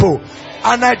prosperous people,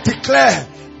 and I declare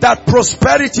that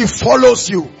prosperity follows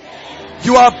you.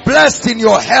 You are blessed in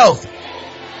your health.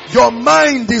 Your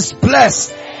mind is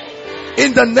blessed.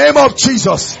 In the name of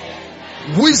Jesus,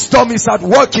 wisdom is at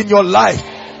work in your life.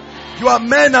 You are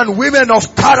men and women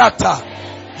of character.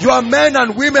 You are men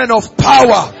and women of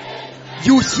power.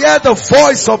 You hear the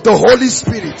voice of the Holy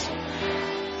Spirit.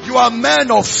 You are men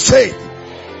of faith.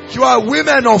 You are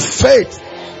women of faith.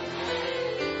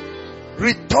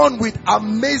 Return with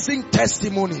amazing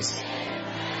testimonies.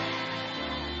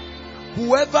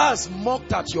 Whoever has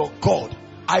mocked at your God,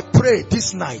 I pray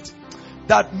this night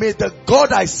that may the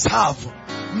God I serve,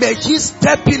 may he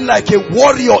step in like a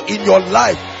warrior in your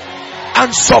life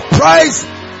and surprise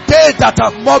they that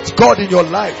have mocked God in your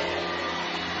life.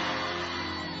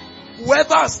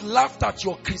 Whoever has laughed at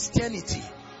your Christianity,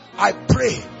 I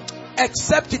pray,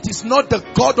 except it is not the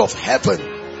God of heaven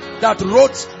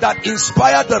that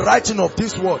inspired the writing of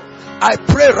this word, I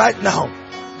pray right now,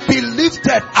 be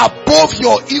lifted above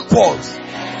your equals.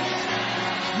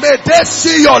 May they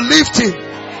see your lifting.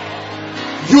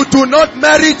 You do not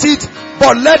merit it,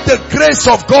 but let the grace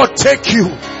of God take you.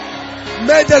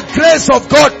 May the grace of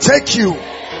God take you.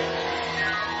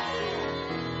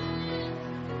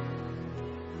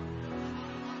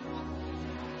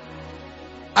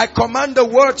 I command the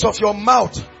words of your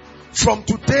mouth from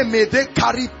today, may they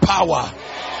carry power.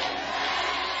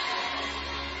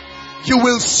 You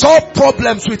will solve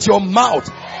problems with your mouth.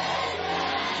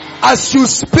 As you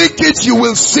speak it, you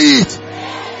will see it.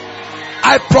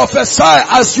 I prophesy,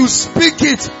 as you speak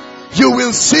it, you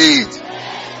will see it.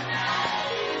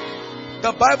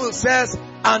 The Bible says,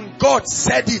 and God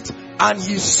said it, and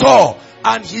he saw,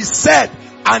 and he said,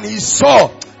 and he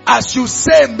saw. As you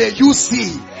say, may you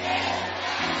see.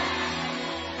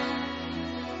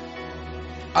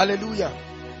 Hallelujah.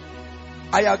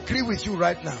 I agree with you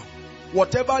right now.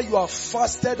 Whatever you have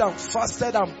fasted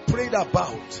and prayed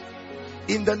about,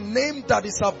 in the name that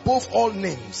is above all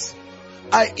names,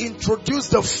 I introduce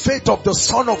the faith of the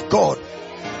Son of God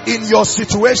in your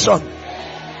situation,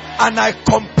 and I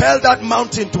compel that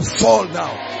mountain to fall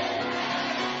now.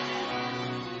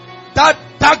 That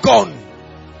Dagon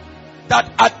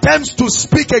that attempts to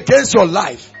speak against your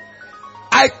life,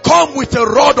 I come with a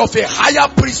rod of a higher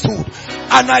priesthood,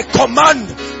 and I command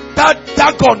that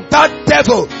Dagon, that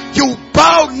devil, you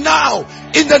bow now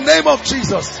in the name of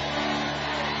Jesus.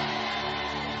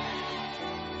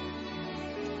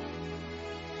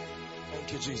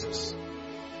 Thank you, Jesus.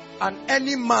 And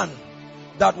any man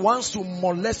that wants to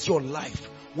molest your life,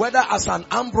 whether as an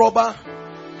armed robber,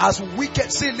 as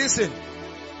wicked, see, listen,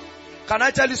 can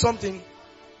I tell you something?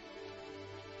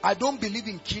 I don't believe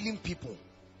in killing people,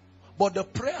 but the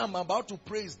prayer I'm about to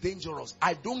pray is dangerous.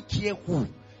 I don't care who,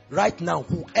 right now,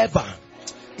 whoever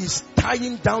is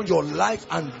tying down your life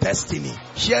and destiny,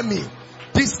 hear me,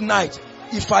 this night,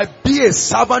 if I be a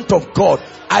servant of God,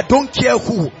 I don't care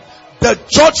who, the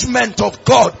judgment of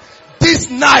God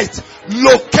this night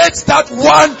locates that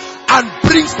one and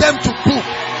brings them to book.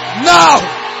 Now,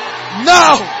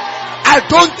 I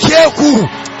don't care who,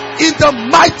 in the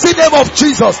mighty name of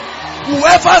Jesus,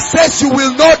 whoever says you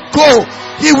will not go,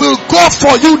 he will go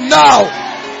for you now.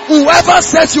 Whoever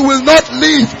says you will not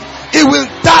live, he will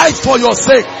die for your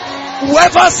sake.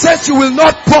 Whoever says you will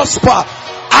not prosper,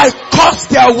 I curse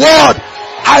their word,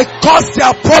 I curse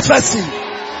their prophecy.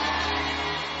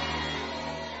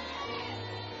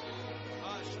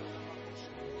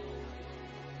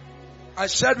 I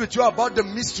shared with you about the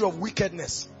mystery of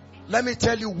wickedness. Let me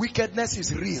tell you, wickedness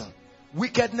is real.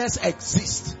 Wickedness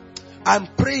exists. I'm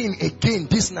praying again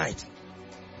this night.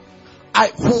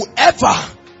 Whoever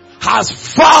has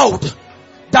vowed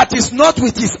that is not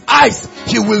with his eyes,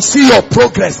 he will see your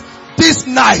progress. This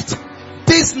night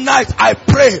I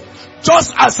pray,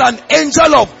 just as an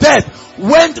angel of death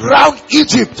went round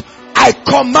Egypt, I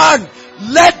command,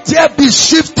 let there be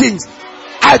shiftings.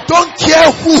 I don't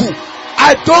care who,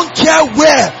 I don't care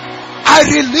where. I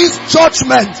release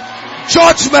judgment,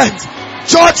 judgment,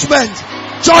 judgment,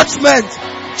 judgment,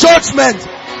 judgment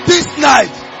this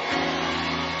night.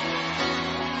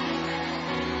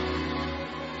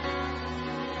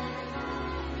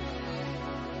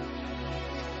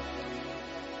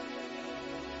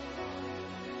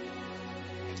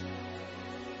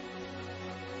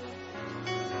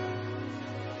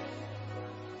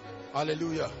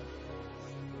 Hallelujah.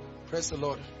 Praise the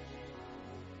Lord.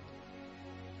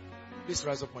 Please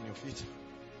rise up on your feet.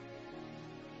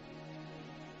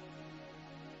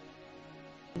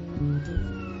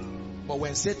 But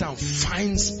when Satan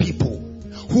finds people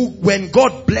who, when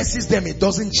God blesses them, it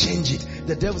doesn't change it.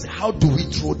 The devil says, how do we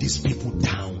throw these people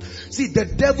down? See, the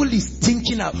devil is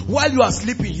thinking, while you are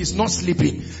sleeping, he's not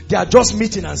sleeping. They are just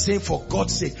meeting and saying, for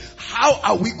God's sake, how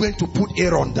are we going to put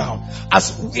Aaron down?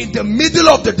 As in the middle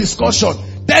of the discussion,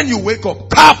 then you wake up.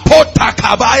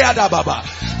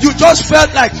 You just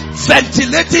felt like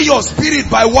ventilating your spirit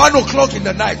by 1 o'clock in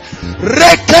the night.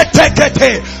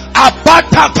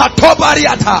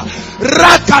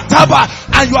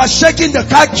 And you are shaking the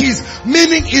car keys,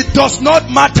 meaning it does not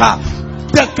matter.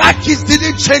 The car keys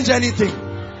didn't change anything.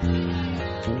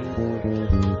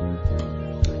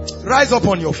 Rise up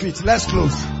on your feet. Let's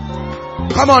close.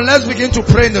 Come on, let's begin to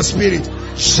pray in the spirit.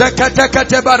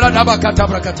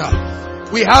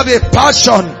 We have a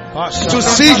passion to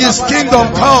see his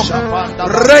kingdom come.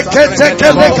 Pray.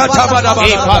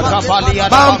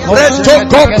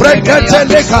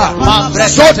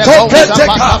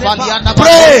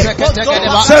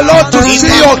 Say, Lord, to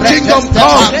see your kingdom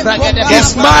come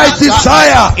is my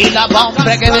desire.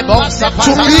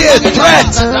 To be a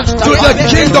threat to the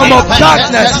kingdom of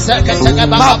darkness.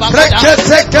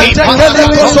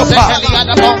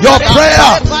 Your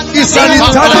prayer is an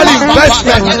eternal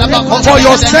investment for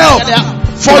yourself,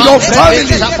 for your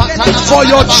family, for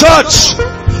your church.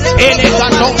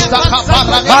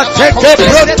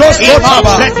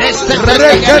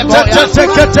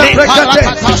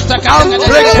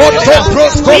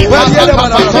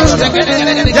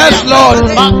 Yes, Lord.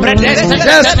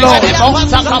 Yes, Lord.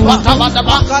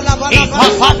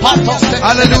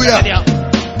 Hallelujah.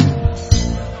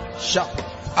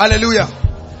 Hallelujah.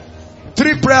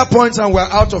 3 prayer points and we're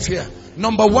out of here.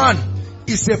 Number 1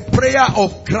 is a prayer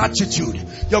of gratitude.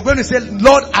 You're going to say,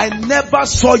 Lord, I never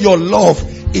saw your love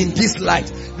in this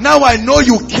light. Now I know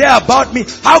you care about me.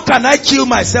 How can I kill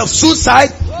myself?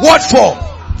 Suicide? What for?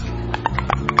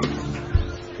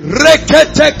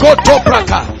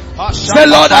 Say,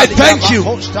 Lord, I thank you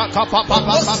for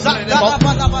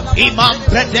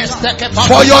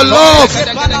your love.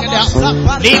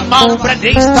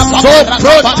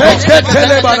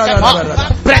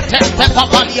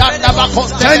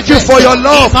 Thank you for your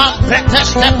love.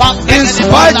 In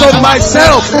spite of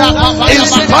myself, in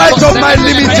spite of my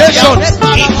limitations,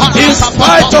 in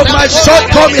spite of my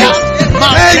shortcomings,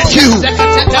 thank you.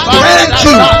 Thank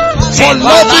you for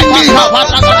loving me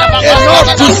enough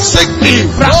to seek me.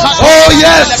 Oh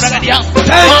yes.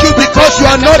 Thank you because you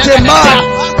are not a man.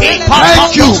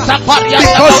 Thank you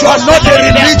because you are not a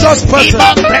religious person.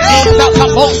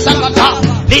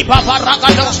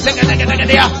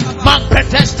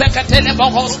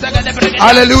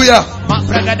 Hallelujah.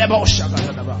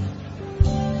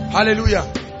 Hallelujah.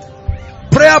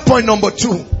 Prayer point number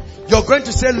 2. You're going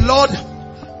to say, Lord,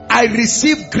 I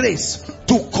receive grace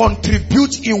to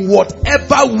contribute in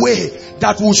whatever way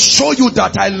that will show you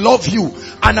that I love you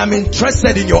and I'm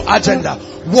interested in your agenda.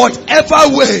 Whatever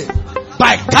way.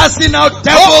 By casting out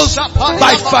devils,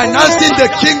 by financing the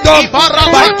kingdom,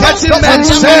 by getting men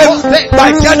saved, by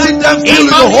getting them filled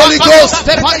with the Holy Ghost,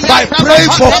 by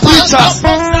praying for preachers,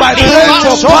 by praying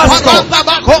for pastors,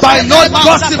 by not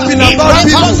gossiping about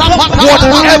people.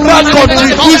 Whatever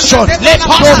contribution,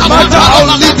 no matter how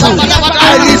little,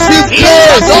 I receive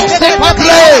grace,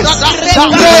 grace,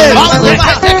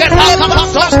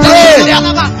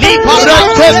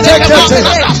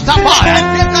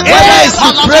 whether it's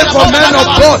to pray for men of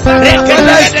God,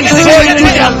 whether it's to sow into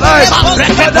their lives,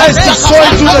 whether it's to sow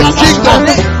into the kingdom,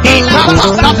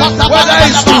 whether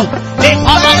it's to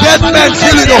get Let men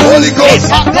fill in the Holy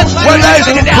Ghost. Whether it's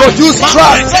to produce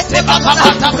trust,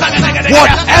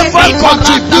 whatever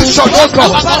contribution, oh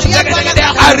God,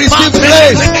 I receive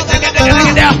grace.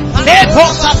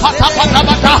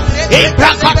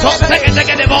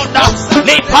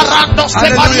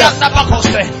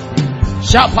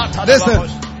 Listen,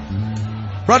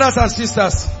 brothers and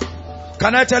sisters,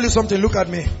 can I tell you something? Look at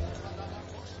me.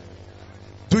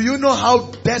 Do you know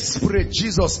how desperate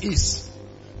Jesus is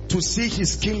to see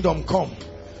his kingdom come,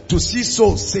 to see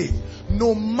souls saved?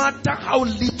 No matter how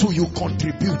little you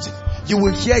contribute, you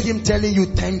will hear him telling you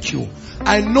thank you.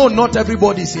 I know not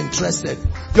everybody is interested.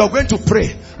 You're going to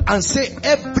pray and say,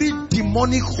 every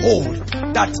demonic hold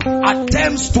that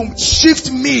attempts to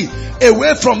shift me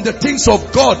away from the things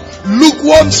of God,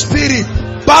 lukewarm spirit,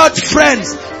 bad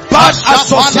friends, bad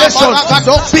associations,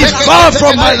 be far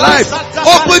from my life.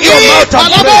 Open your mouth and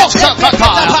pray.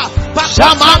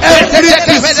 Every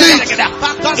deceit, come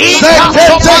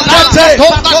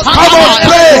on,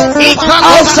 pray.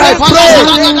 Outside, pray.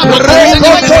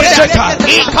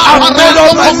 I'm made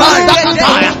up my mind.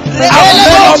 I'm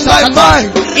made up my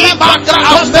mind.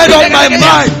 I'm made up my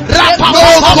mind. No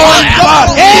going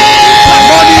back.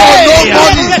 Money or no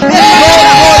money. No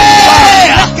going back.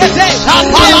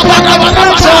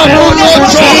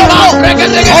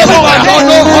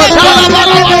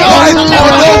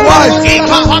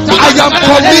 I am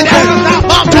committed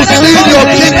to see your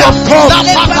kingdom come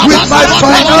with my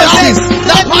finances,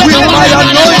 with my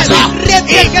anointing,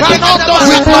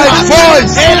 with my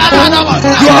voice.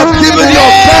 You have given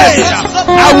your best.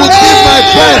 I will give my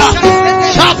best.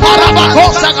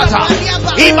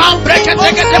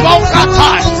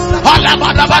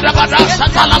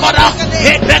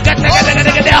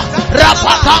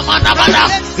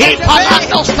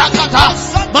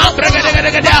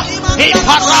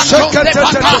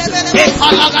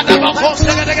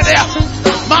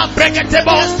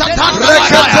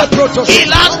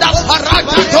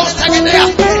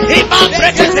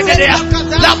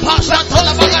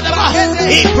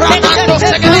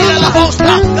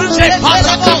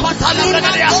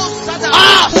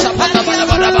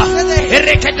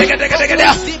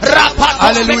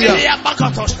 Hallelujah.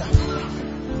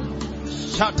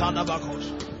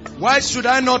 Why should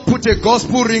I not put a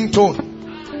gospel ringtone?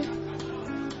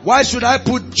 Why should I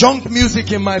put junk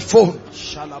music in my phone?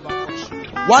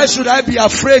 Why should I be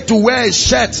afraid to wear a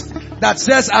shirt that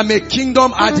says I'm a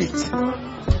kingdom addict?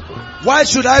 Why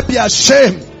should I be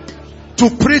ashamed to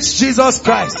preach Jesus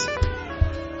Christ?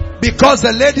 Because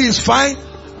the lady is fine?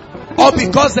 Or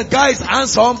because the guy is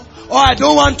handsome? Or I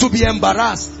don't want to be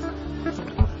embarrassed?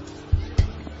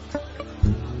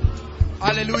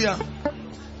 Hallelujah.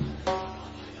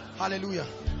 Hallelujah.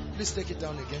 Please take it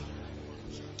down again.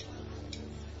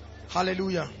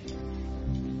 Hallelujah.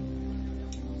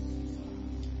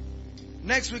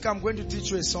 Next week I'm going to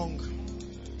teach you a song.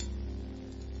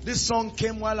 This song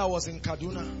came while I was in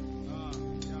Kaduna.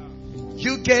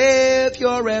 You gave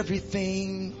your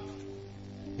everything.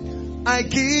 I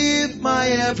give my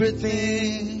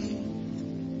everything.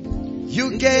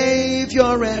 You gave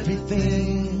your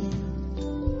everything.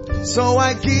 So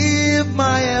I give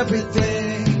my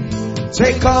everything.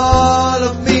 Take all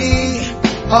of me,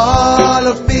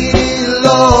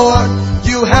 Lord.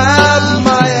 You have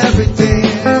my everything.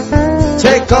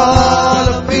 Take all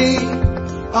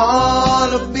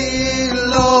of me,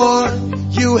 Lord.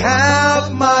 You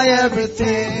have my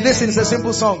everything. Listen, it's a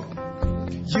simple song.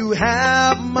 You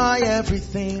have my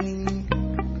everything.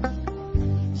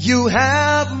 You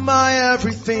have my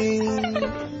everything.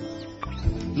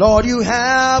 Lord, you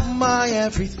have my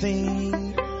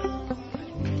everything.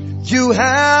 You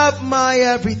have my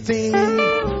everything.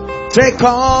 Take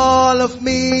all of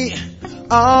me,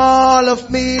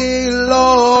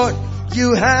 Lord.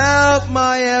 You have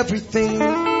my everything.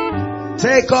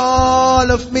 Take all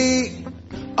of me,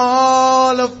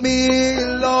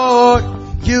 Lord.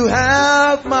 You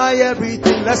have my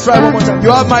everything. Let's try one more time.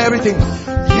 You have my everything.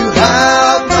 You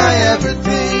have my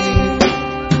everything.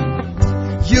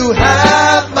 You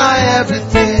have my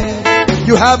everything.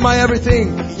 You have my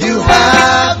everything. You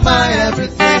have my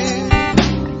everything.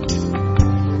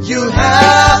 You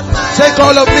have my Take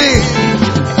all of me.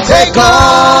 Take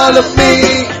all of me.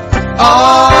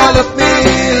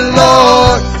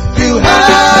 Lord. You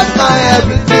have my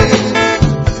everything.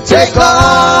 Take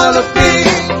all of me.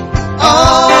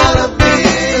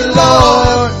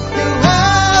 Lord. You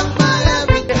have my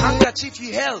everything. The handkerchief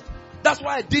he held. That's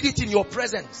why I did it in your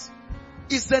presence.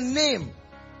 It's the name.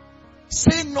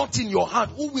 Say not in your heart,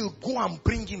 who will go and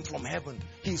bring him from heaven?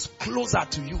 He's closer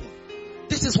to you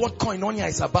This is what Koinonia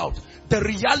is about. The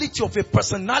reality of a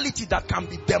personality that can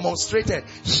be demonstrated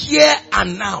here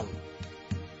and now.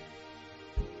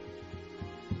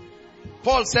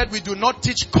 Paul said we do not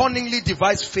teach cunningly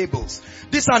devised fables.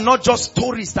 These are not just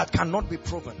stories that cannot be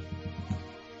proven.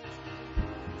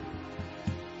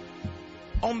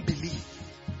 Unbelief.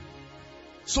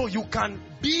 So you can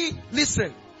be,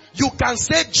 listen, you can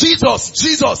say Jesus,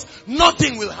 Jesus,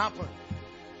 nothing will happen.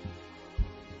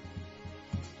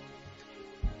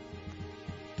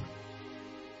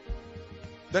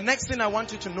 The next thing I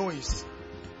want you to know is,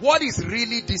 what is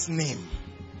really this name?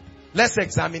 Let's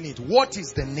examine it. What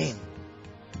is the name?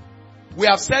 We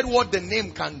have said what the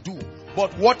name can do,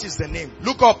 but what is the name?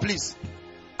 Look up, please.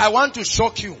 I want to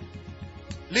shock you.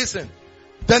 Listen,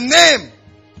 the name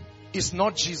is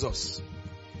not Jesus.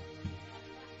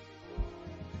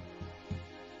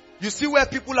 You see where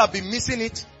people have been missing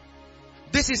it?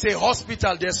 This is a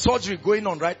hospital. There's surgery going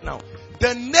on right now.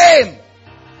 The name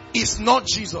is not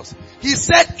Jesus. He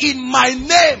said, in my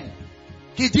name.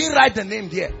 He didn't write the name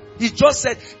there. He just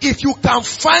said, if you can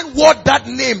find what that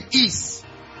name is.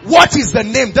 What is the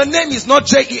name? The name is not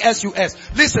Jesus.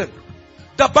 Listen.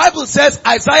 The Bible says,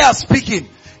 Isaiah speaking,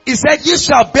 he said, ye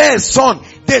shall bear a son.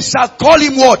 They shall call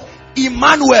him what?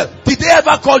 Emmanuel. Did they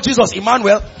ever call Jesus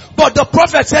Emmanuel? But the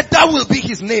prophet said that will be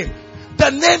his name. The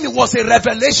name was a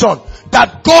revelation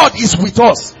that God is with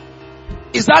us.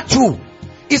 Is that true?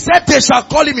 He said they shall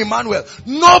call him Emmanuel.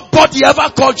 Nobody ever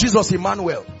called Jesus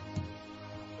Emmanuel.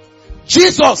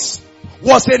 Jesus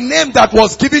was a name that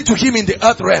was given to him in the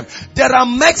earth realm. There are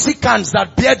Mexicans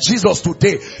that bear Jesus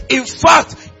today. In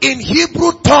fact, in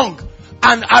Hebrew tongue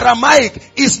and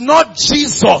Aramaic, it's not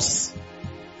Jesus.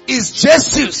 It's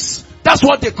Jesus. That's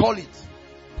what they call it.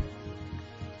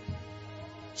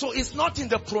 So it's not in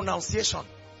the pronunciation.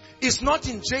 It's not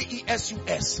in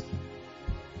Jesus.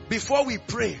 Before we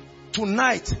pray,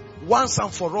 tonight, once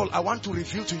and for all, I want to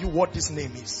reveal to you what this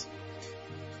name is.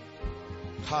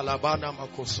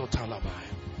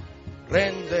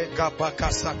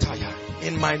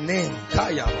 In my name,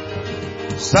 Kaya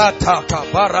Sataka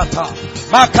Barata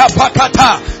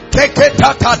Makapakata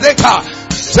Teketata Deka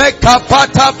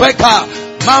Sekapata Beka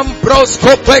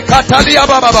Mambrosko Pekatalia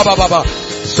Baba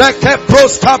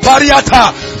Sekebroska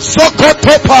Bariata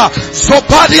Sokotopa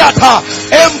Sopadiata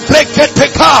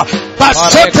Embreketeka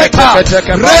Basoteka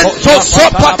Rento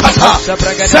Sopakata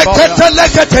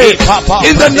Seketelekete.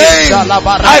 In the name,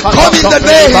 I come in the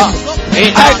name,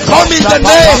 I come in the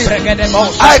name,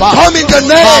 I come in the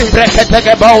name.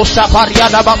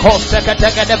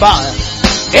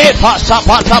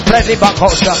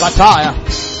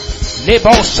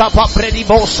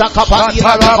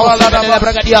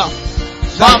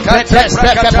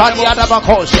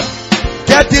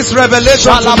 Get this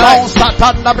revelation tonight.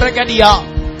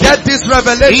 Get this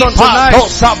revelation tonight.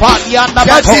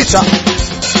 Get it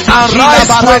and rise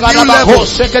to a new level.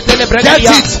 Get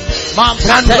it and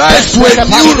rise to a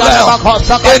new level,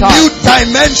 a new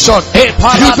dimension.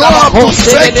 You don't have to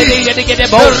fake it.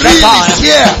 The real is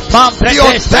here. The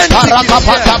authentic is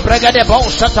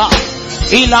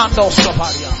here.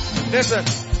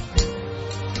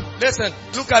 Listen,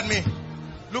 look at me.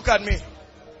 Look at me.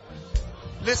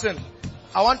 Listen,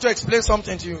 I want to explain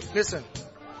something to you. Listen.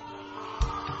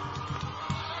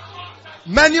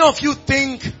 Many of you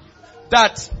think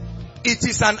that it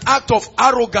is an act of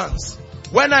arrogance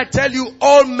when I tell you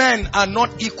all men are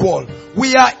not equal.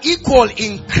 We are equal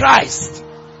in Christ,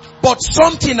 but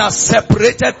something has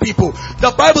separated people.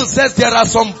 The Bible says there are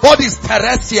some bodies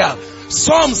terrestrial,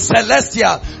 some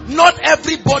celestial. Not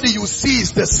everybody you see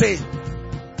is the same.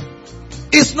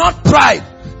 It's not pride.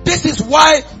 This is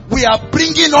why we are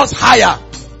bringing us higher.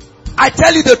 I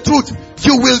tell you the truth,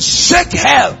 you will shake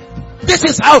hell. This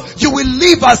is how you will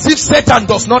live as if Satan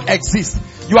does not exist.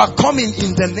 You are coming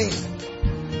in the name.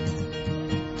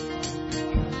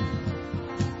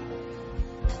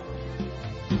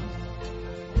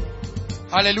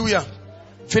 Hallelujah.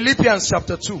 Philippians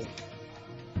chapter 2.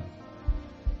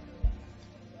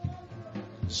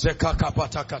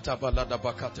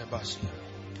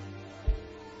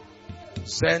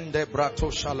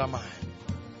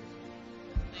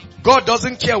 God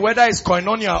doesn't care whether it's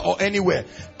Koinonia or anywhere.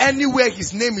 Anywhere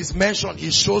his name is mentioned, he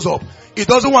shows up. He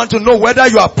doesn't want to know whether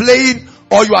you are playing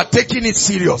or you are taking it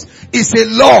serious. It's a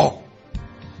law.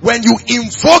 When you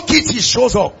invoke it, he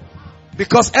shows up.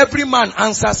 Because every man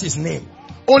answers his name.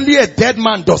 Only a dead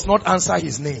man does not answer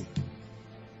his name.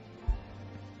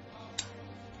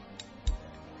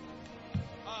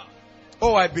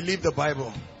 Oh, I believe the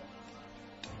Bible.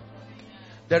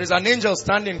 There is an angel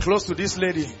standing close to this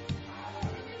lady.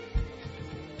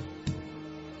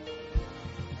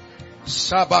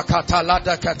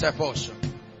 Shabakatalada Kateposha.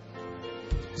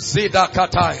 Zida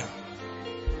Kataya.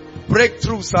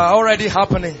 Breakthroughs are already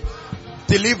happening.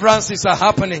 Deliverances are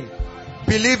happening.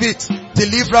 Believe it.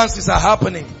 Deliverances are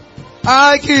happening.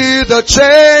 I hear the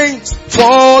chains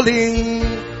falling.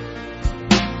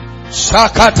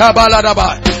 Shakata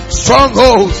Baladaba.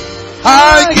 Strongholds.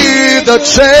 I hear the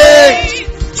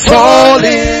chains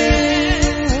falling.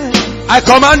 I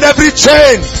command every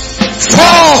chain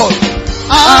fall.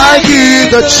 I hear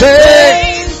the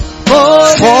chain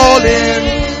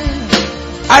falling.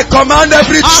 I command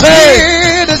every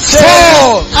chain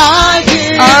fall. I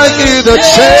hear the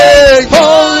chain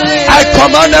falling. I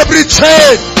command every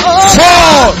chain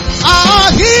fall.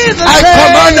 I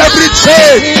command every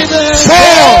chain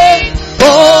fall.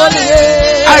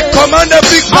 I command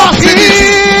every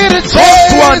captivity fall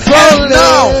to an end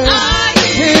now.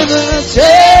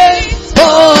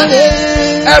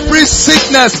 Every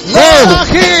sickness go.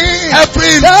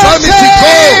 Every infirmity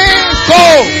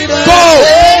go.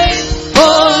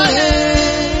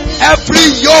 Every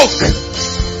yoke,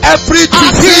 every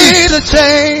disease.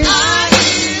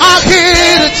 I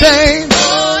hear the chain.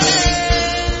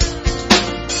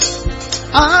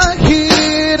 I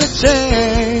hear the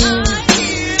chain.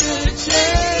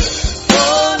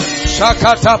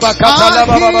 Shakata bakata la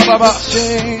ba ba ba ba.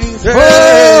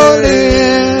 Falling.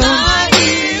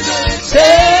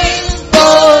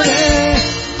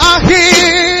 I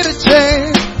hear the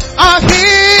chain. I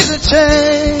hear the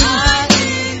chain.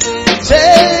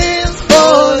 Chains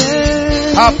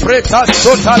falling.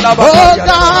 Oh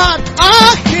God, I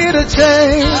hear the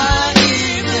chain.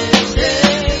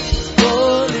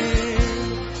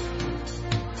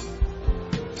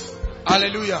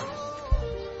 Hallelujah.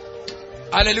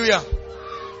 Hallelujah.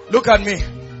 Look at me.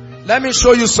 Let me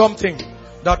show you something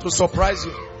that will surprise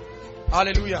you.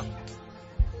 Hallelujah.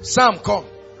 Sam, come.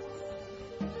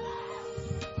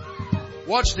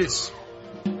 Watch this.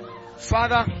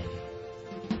 Father,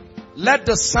 let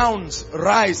the sounds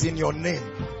rise in your name.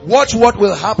 Watch what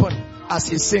will happen as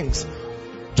he sings.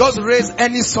 Just raise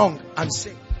any song and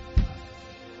sing.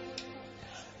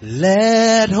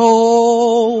 Let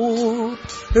hope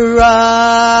rise.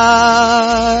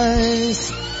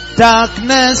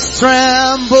 Darkness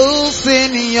trembles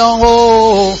in your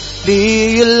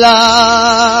holy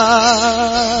light.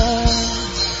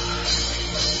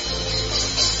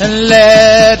 And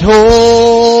let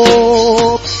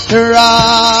hope rise.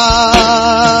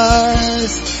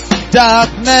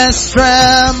 Darkness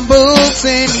trembles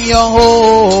in your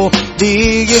holy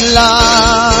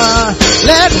light.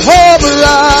 Let hope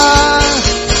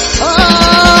rise.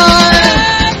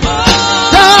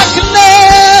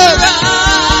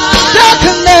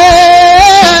 Darkness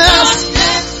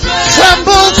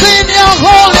trembles in your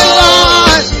holy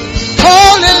light.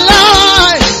 Holy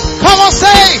light. Come on,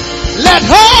 say, let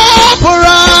hope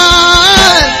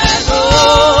rise.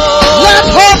 Let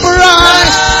hope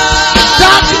rise.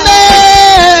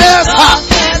 Darkness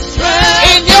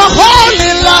in your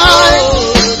holy light.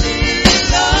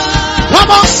 Come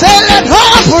on, say, let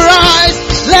hope rise.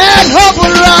 Let hope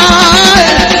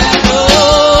rise.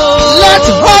 Let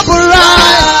hope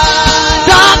rise.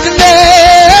 Darkness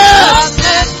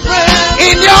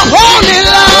in your holy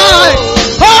light.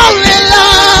 Holy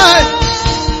light.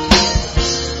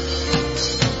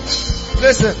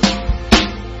 Listen.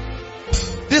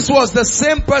 This was the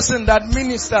same person that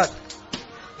ministered.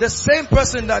 The same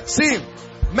person that, see,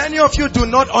 many of you do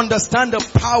not understand the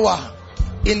power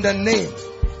in the name.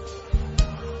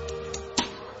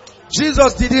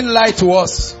 Jesus didn't lie to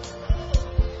us.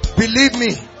 Believe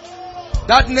me,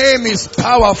 that name is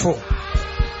powerful.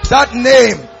 That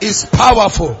name is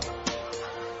powerful.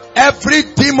 Every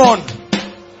demon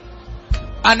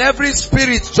and every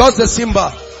spirit, just the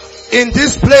symbol, in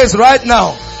this place right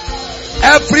now,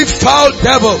 every foul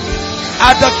devil,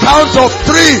 at the count of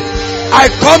 3, I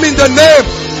come in the name.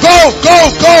 Go, go,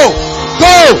 go,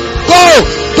 go, go,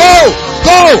 go,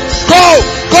 go, go,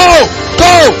 go,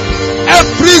 go.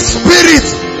 Every spirit,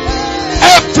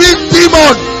 every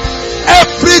demon,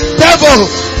 every devil,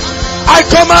 I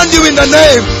command you in the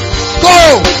name.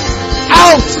 Go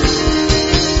out,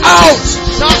 out.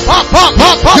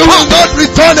 You will not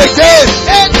return again.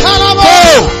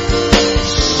 Go,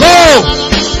 go.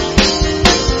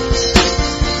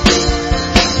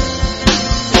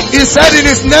 He said in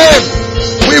his name,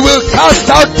 we will cast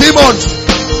out demons.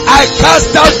 I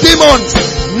cast out demons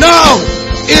now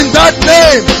in that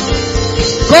name.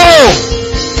 Go,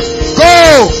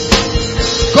 go,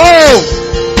 go.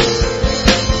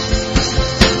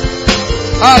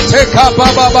 Ateka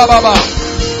baba baba.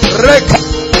 Reka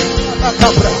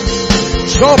kabra.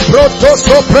 Soproto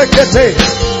soprekete.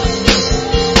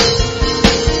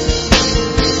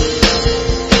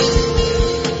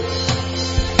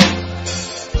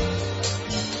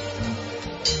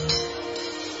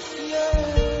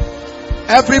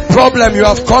 Every problem you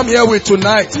have come here with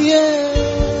tonight,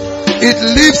 it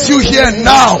leaves you here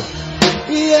now.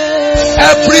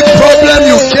 Every problem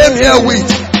you came here with,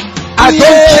 I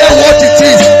don't care what it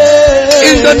is.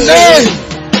 In the name,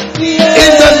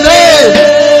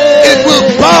 it will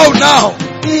bow now.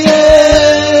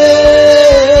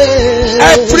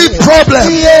 Every problem,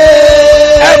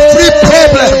 every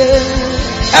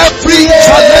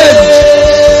challenge,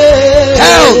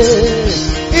 health,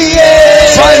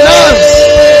 finance,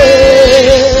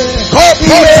 God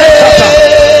protect us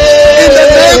in the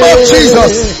name of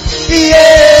Jesus.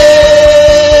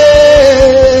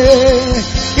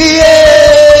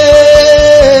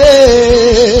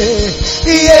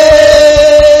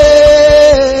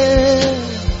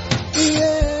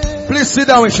 Please sit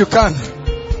down if you can.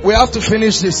 We have to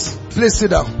finish this. Please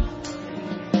sit down.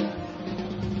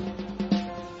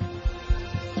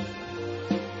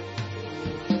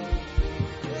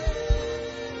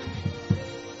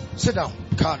 Sit down.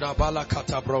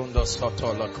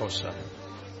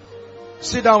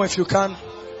 Sit down if you can.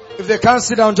 If they can't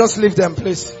sit down, just leave them,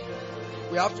 please.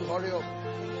 We have to hurry up.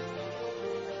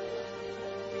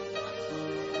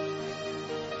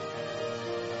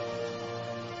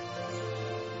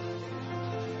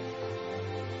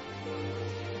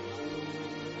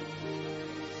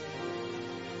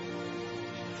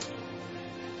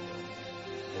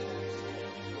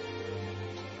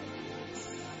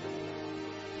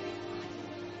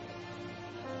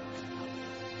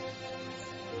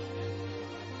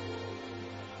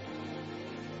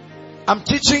 I'm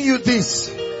teaching you this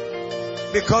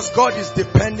because God is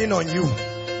depending on you.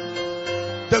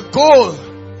 The goal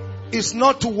is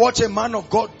not to watch a man of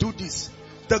God do this.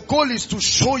 The goal is to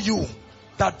show you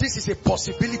that this is a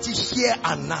possibility here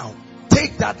and now.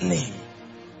 Take that name.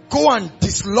 Go and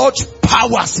dislodge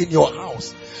powers in your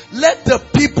house. Let the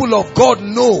people of God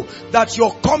know that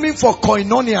your coming for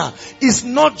Koinonia is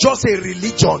not just a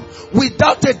religion.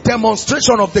 Without a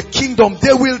demonstration of the kingdom,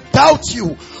 they will doubt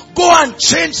you. Go and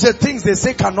change the things they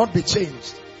say cannot be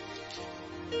changed.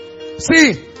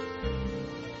 See,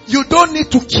 you don't need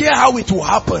to care how it will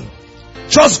happen.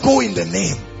 Just go in the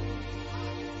name.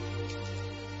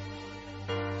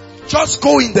 Just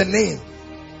go in the name.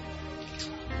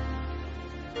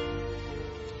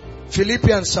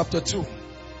 Philippians chapter 2.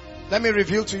 Let me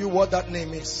reveal to you what that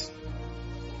name is.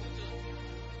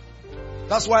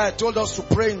 That's why I told us to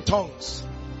pray in tongues.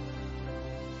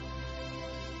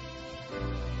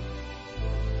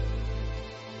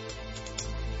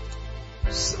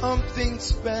 Something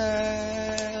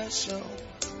special,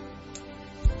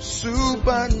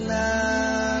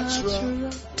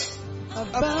 supernatural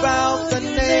about the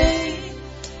name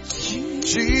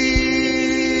Jesus.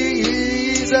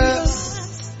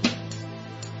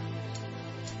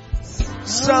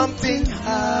 Something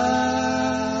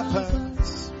happens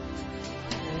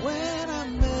when I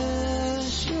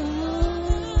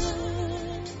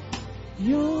mention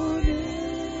your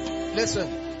name.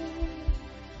 Listen.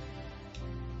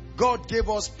 God gave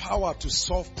us power to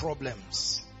solve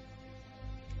problems.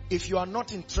 If you are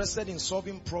not interested in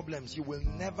solving problems, you will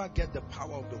never get the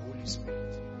power of the Holy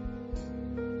Spirit.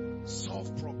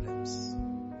 Solve problems.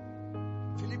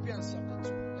 Philippians chapter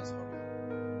 2. Let's hurry.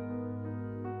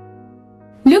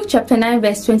 Luke chapter 9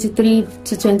 verse 23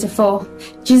 to 24.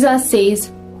 Jesus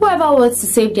says, whoever wants to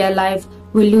save their life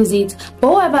will lose it,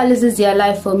 but whoever loses their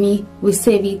life for me will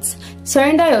save it.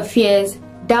 Surrender your fears,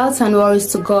 doubts and worries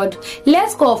to God.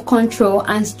 Let go of control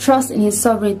and trust in His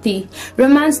sovereignty.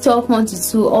 Romans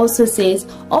 12:1-2 also says,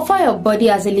 offer your body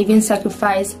as a living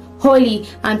sacrifice, holy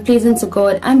and pleasing to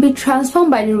God, and be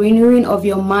transformed by the renewing of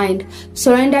your mind.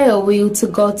 Surrender your will to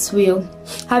God's will.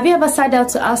 Have you ever sat down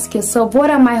to ask yourself, what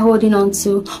am I holding on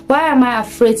to? Why am I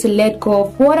afraid to let go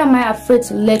of? What am I afraid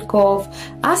to let go of?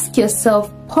 Ask yourself,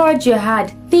 purge your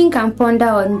heart, think and ponder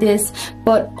on this.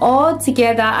 But all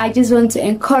together, I just want to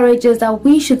encourage us that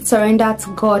we should surrender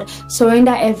to God.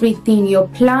 Surrender everything, your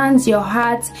plans, your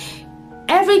heart,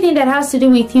 everything that has to do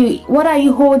with you. What are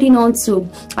you holding on to?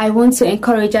 I want to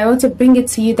encourage, I want to bring it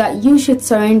to you that you should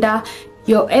surrender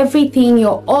your everything,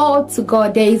 your all to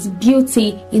God. There is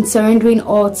beauty in surrendering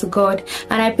all to God.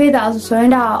 And I pray that as we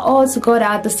surrender our all to God,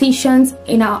 our decisions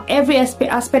in our every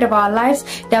aspect of our lives,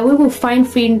 that we will find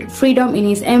freedom in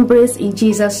His embrace in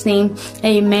Jesus' name.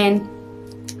 Amen.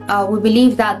 We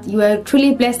believe that you are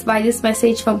truly blessed by this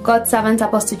message from God's servant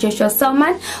Apostle Joshua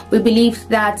Selman. We believe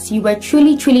that you were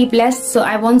truly blessed. So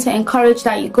I want to encourage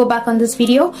that you go back on this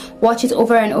video, watch it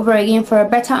over and over again for a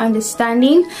better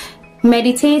understanding.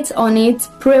 Meditate on it,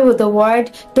 pray with the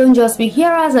word. Don't just be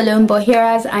hearers alone, but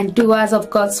hearers and doers of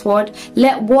God's word.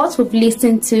 Let what we've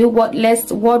listened to, what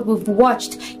we've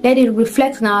watched, let it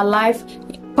reflect in our life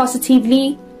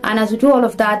positively. And as we do all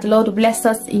of that, the Lord will bless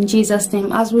us in Jesus'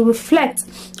 name. As we reflect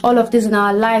all of this in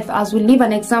our life, as we live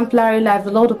an exemplary life,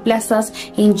 the Lord will bless us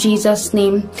in Jesus'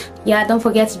 name. Yeah, don't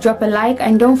forget to drop a like,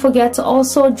 and don't forget to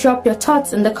also drop your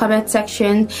thoughts in the comment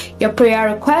section, your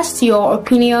prayer requests, your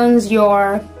opinions,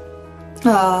 your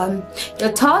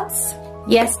thoughts.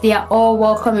 Yes, they are all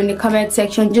welcome in the comment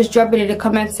section. Just drop it in the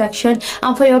comment section.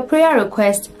 And for your prayer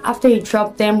request, after you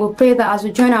drop them, we'll pray that as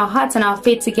we join our hearts and our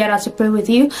faith together to pray with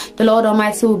you, the Lord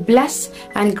Almighty will bless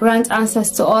and grant answers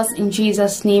to us in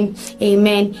Jesus' name.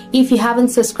 Amen. If you haven't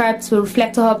subscribed to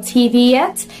Reflector Hub TV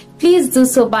yet, please do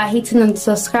so by hitting on the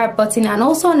subscribe button and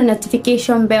also on the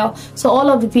notification bell, so all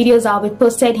of the videos I'll be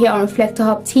posted here on Reflector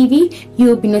Hub TV,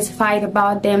 you'll be notified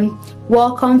about them.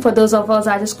 Welcome for those of us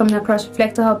that are just coming across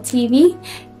Reflector Hub TV.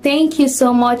 Thank you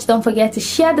so much. Don't forget to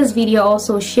share this video.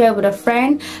 Also share with a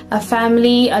friend, a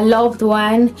family, a loved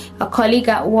one, a colleague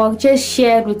at work. Just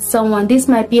share it with someone. This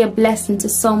might be a blessing to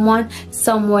someone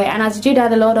somewhere, and as you do that,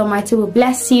 the Lord Almighty will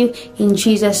bless you in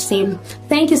Jesus' name.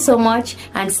 Thank you so much,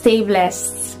 and stay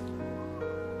blessed.